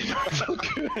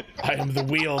 I am the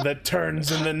wheel that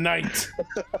turns in the night.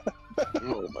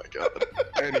 Oh my god.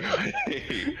 Anyway,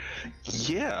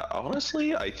 yeah,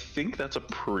 honestly, I think that's a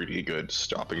pretty good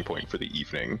stopping point for the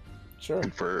evening. Sure.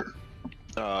 And for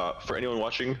anyone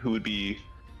watching who would be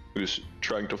who's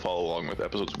trying to follow along with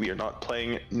episodes, we are not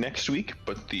playing next week,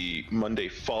 but the Monday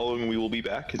following we will be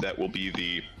back. That will be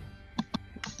the,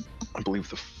 I believe,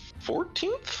 the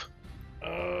 14th?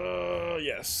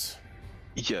 Yes.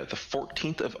 Yeah, the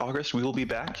 14th of August we will be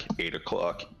back, 8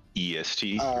 o'clock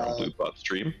EST here on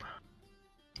BluePopStream.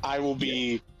 I will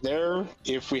be there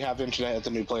if we have internet at the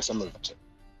new place I'm moving to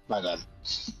by then.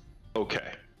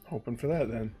 Okay. Hoping for that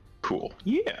then. Cool.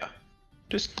 Yeah.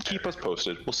 Just keep us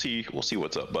posted. We'll see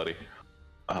what's up, buddy.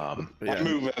 I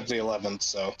move at the 11th,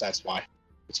 so that's why.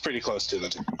 It's pretty close to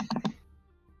the.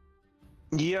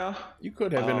 Yeah. You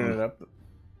could have internet up.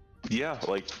 Yeah,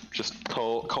 like just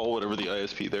call whatever the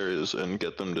ISP there is and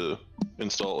get them to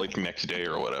install it like next day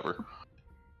or whatever.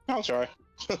 I'll try.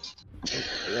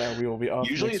 Yeah, we will be off.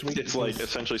 Usually next week it's like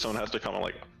essentially someone has to come and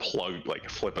like plug, like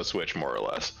flip a switch more or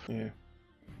less. Yeah.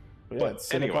 But yeah, But it's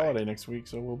Civic anyway. holiday next week,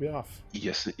 so we'll be off.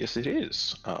 Yes, it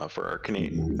is for our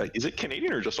Canadian. Is it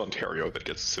Canadian or just Ontario that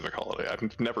gets Civic Holiday?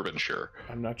 I've never been sure.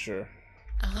 I'm not sure.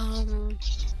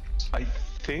 I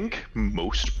think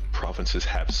most provinces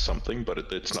have something, but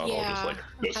it's not all just like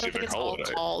the I don't Civic think it's Holiday.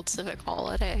 all called Civic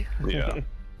Holiday. Yeah.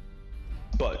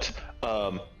 But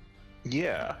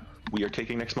yeah, we are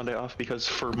taking next Monday off because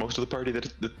for most of the party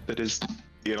that is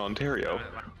in Ontario,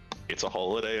 it's a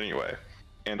holiday anyway.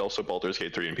 And also Baldur's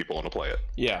Gate 3 and people want to play it.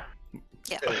 Yeah.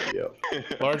 Yeah.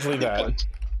 Largely that.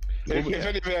 If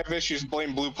any of you have issues,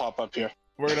 blame Blue Pop up here.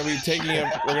 We're gonna be taking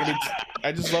a.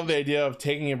 I just love the idea of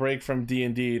taking a break from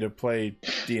D&D to play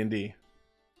D&D.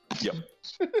 Yep.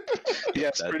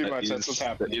 Yes, pretty much. That's what's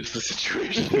happening. That is the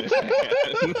situation.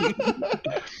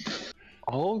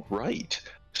 All right.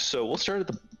 So we'll start at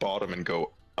the bottom and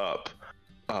go up.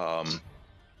 Kai,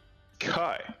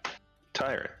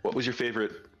 Tyron, what was your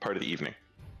favorite part of the evening?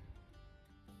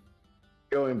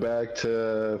 Going back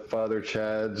to Father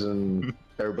Chad's and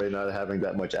everybody not having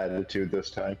that much attitude this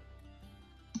time.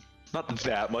 Not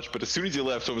that much, but as soon as you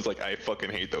left, I was like, I fucking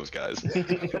hate those guys.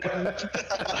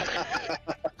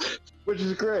 Which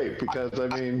is great because I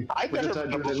mean, I've we just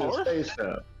never had been to in before. space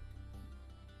now.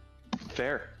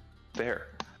 Fair.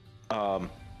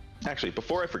 Actually,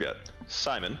 before I forget,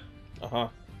 Simon,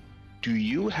 do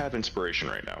you have inspiration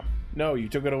right now? No, you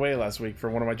took it away last week for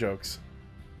one of my jokes.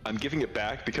 I'm giving it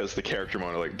back because the character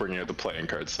mode, like bringing out the playing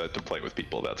card set to play with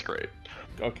people. That's great.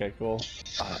 Okay, cool.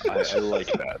 I like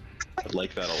that. I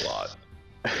like that a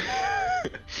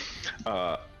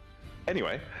lot.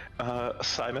 Anyway,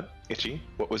 Simon, Itchy,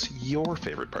 what was your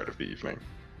favorite part of the evening?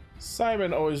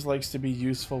 Simon always likes to be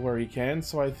useful where he can,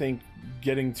 so I think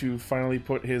getting to finally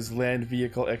put his land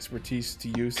vehicle expertise to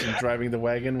use in driving the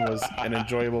wagon was an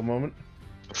enjoyable moment.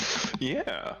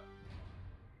 Yeah.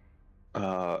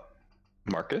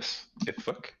 Marcus,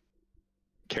 Ifuk,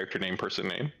 character name, person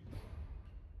name.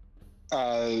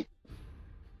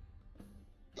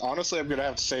 Honestly, I'm gonna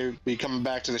have to say, be coming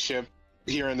back to the ship,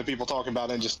 hearing the people talking about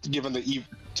it, and just giving the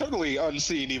totally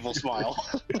unseen evil smile.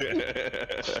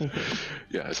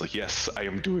 Yeah, it's like, yes, I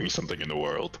am doing something in the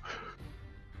world.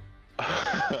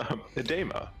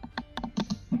 Dama.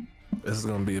 This is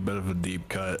gonna be a bit of a deep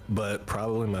cut, but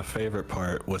probably my favorite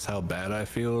part was how bad I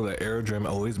feel that Aerodrim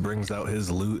always brings out his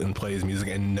loot and plays music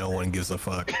and no one gives a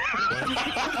fuck.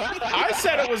 I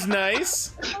said it was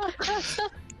nice.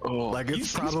 Like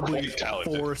it's probably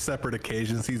 4 separate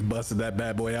occasions he's busted that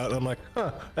bad boy out, and I'm like,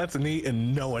 huh, that's neat,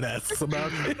 and no one asks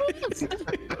about it.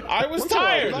 I was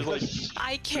tired.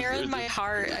 I care in my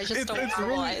heart. I just don't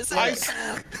realize it.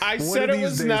 I One said of it these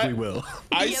was days not. we will.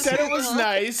 I Yes, said we it was will.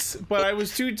 nice, but I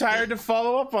was too tired to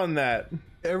follow up on that.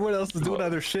 Everyone else is doing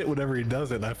other shit whenever he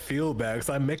does it, and I feel bad because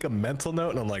I make a mental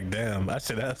note and I'm like, damn, I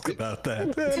should ask about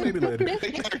that. Maybe later.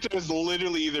 The character has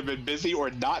literally either been busy or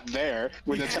not there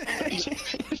when it's happened.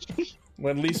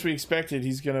 When least we expected,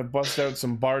 he's gonna bust out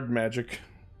some bard magic.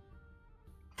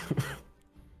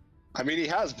 I mean, he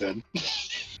has been.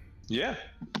 Yeah.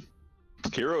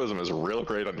 Heroism is real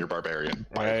great on your barbarian,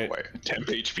 by the Right. way. Temp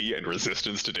HP and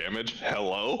resistance to damage.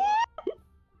 Hello?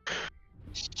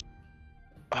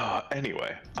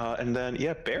 Anyway, and then,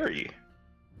 yeah, Barry.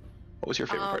 What was your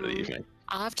favorite part of the evening?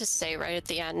 I'll have to say right at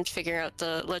the end, figuring out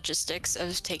the logistics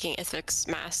of taking Ithvik's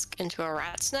mask into a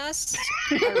rat's nest.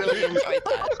 I really enjoyed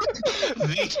that.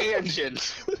 The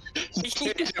tangent. The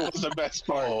tangent was the best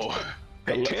part. Oh,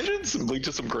 hey, tangents lead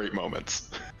to some great moments.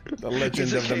 The legend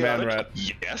Is it of the man chaotic? rat.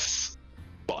 Yes,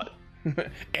 but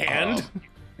And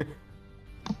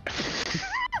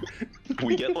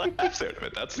we get laughs out of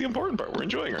it. That's the important part. We're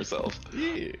enjoying ourselves.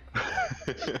 yeah.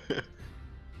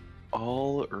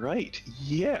 All right.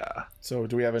 Yeah. So,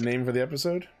 do we have a name for the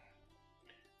episode?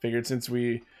 Figured since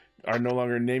we are no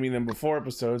longer naming them before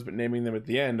episodes, but naming them at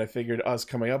the end, I figured us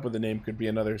coming up with a name could be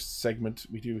another segment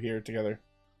we do here together.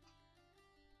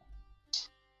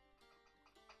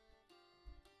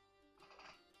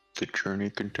 The journey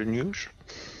continues.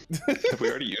 Have we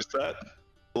already used that?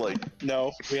 Like,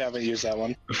 No, we haven't used that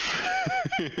one.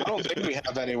 I don't think we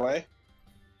have anyway.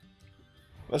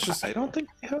 Let's just. I don't think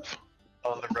we have.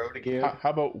 On the road again. How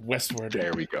about Westward?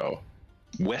 There we go.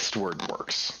 Westward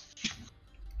works.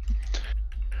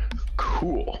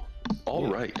 Cool. All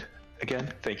right.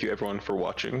 Again, thank you everyone for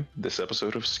watching this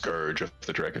episode of Scourge of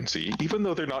the Dragon Sea. Even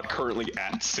though they're not currently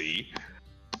at sea,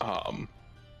 I'm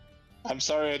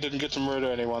sorry I didn't get to murder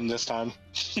anyone this time.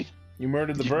 You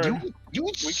murdered the bird. You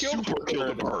We killed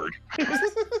killed the bird.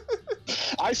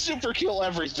 I super kill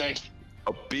everything.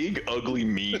 A big, ugly,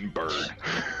 mean bird.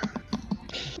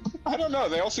 I don't know.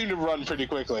 They all seem to run pretty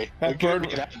quickly. That It can't bird-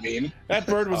 be that mean. That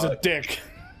bird was a dick.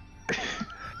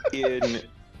 In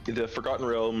the Forgotten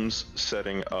Realms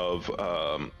setting of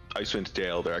Icewind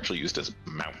Dale, they're actually used as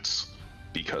mounts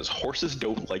because horses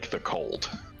don't like the cold.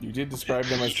 You did describe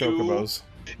them as chocobos.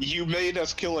 You made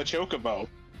us kill a chocobo.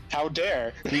 How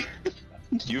dare?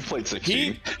 You've played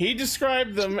 16. He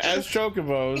described them as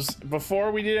chocobos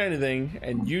before we did anything,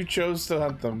 and you chose to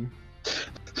hunt them.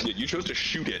 Yeah, you chose to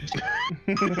shoot it.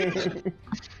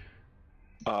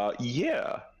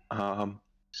 Yeah.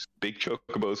 Big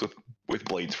chocobos with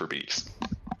blades for beaks.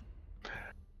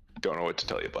 Don't know what to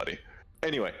tell you, buddy.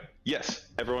 Anyway, yes,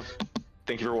 everyone,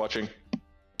 thank you for watching.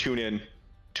 Tune in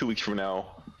 2 weeks from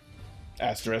now.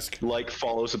 Asterisk. Like,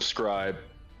 follow, subscribe,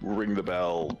 ring the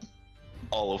bell,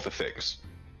 all of the things.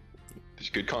 There's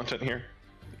good content here.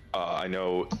 I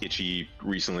know Itchy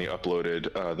recently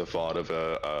uploaded the VOD of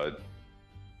a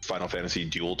Final Fantasy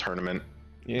duel tournament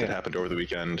that happened over the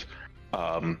weekend.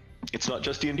 It's not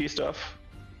just D&D stuff,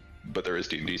 but there is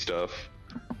D&D stuff.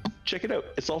 Check it out.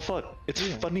 It's all fun. It's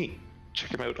funny.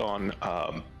 Check him out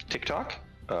on TikTok.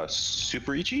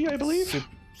 Super Ichi, I believe.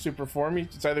 Super Form Ichi?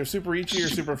 It's either Super Ichi or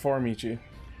Super Form Ichi.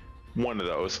 One of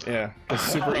those. Yeah, 'cause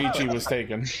Super Ichi was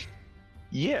taken.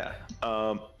 Yeah.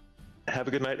 Have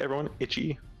a good night, everyone.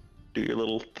 Itchy, do your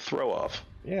little throw off.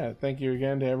 Yeah, thank you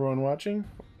again to everyone watching,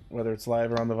 whether it's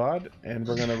live or on the VOD. And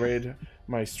we're going to raid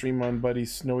my stream on buddy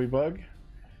Snowy Bug.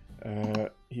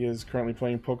 He is currently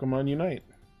playing Pokemon Unite.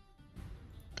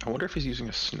 I wonder if he's using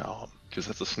a snob, because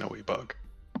that's a snowy bug.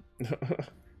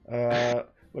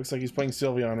 Looks like he's playing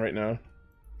Sylveon right now.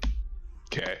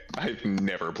 Okay, I've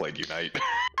never played Unite.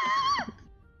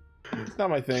 It's not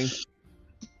my thing.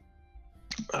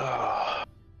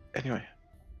 Anyway,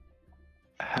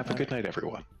 have a good night,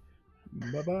 everyone.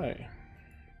 Bye-bye.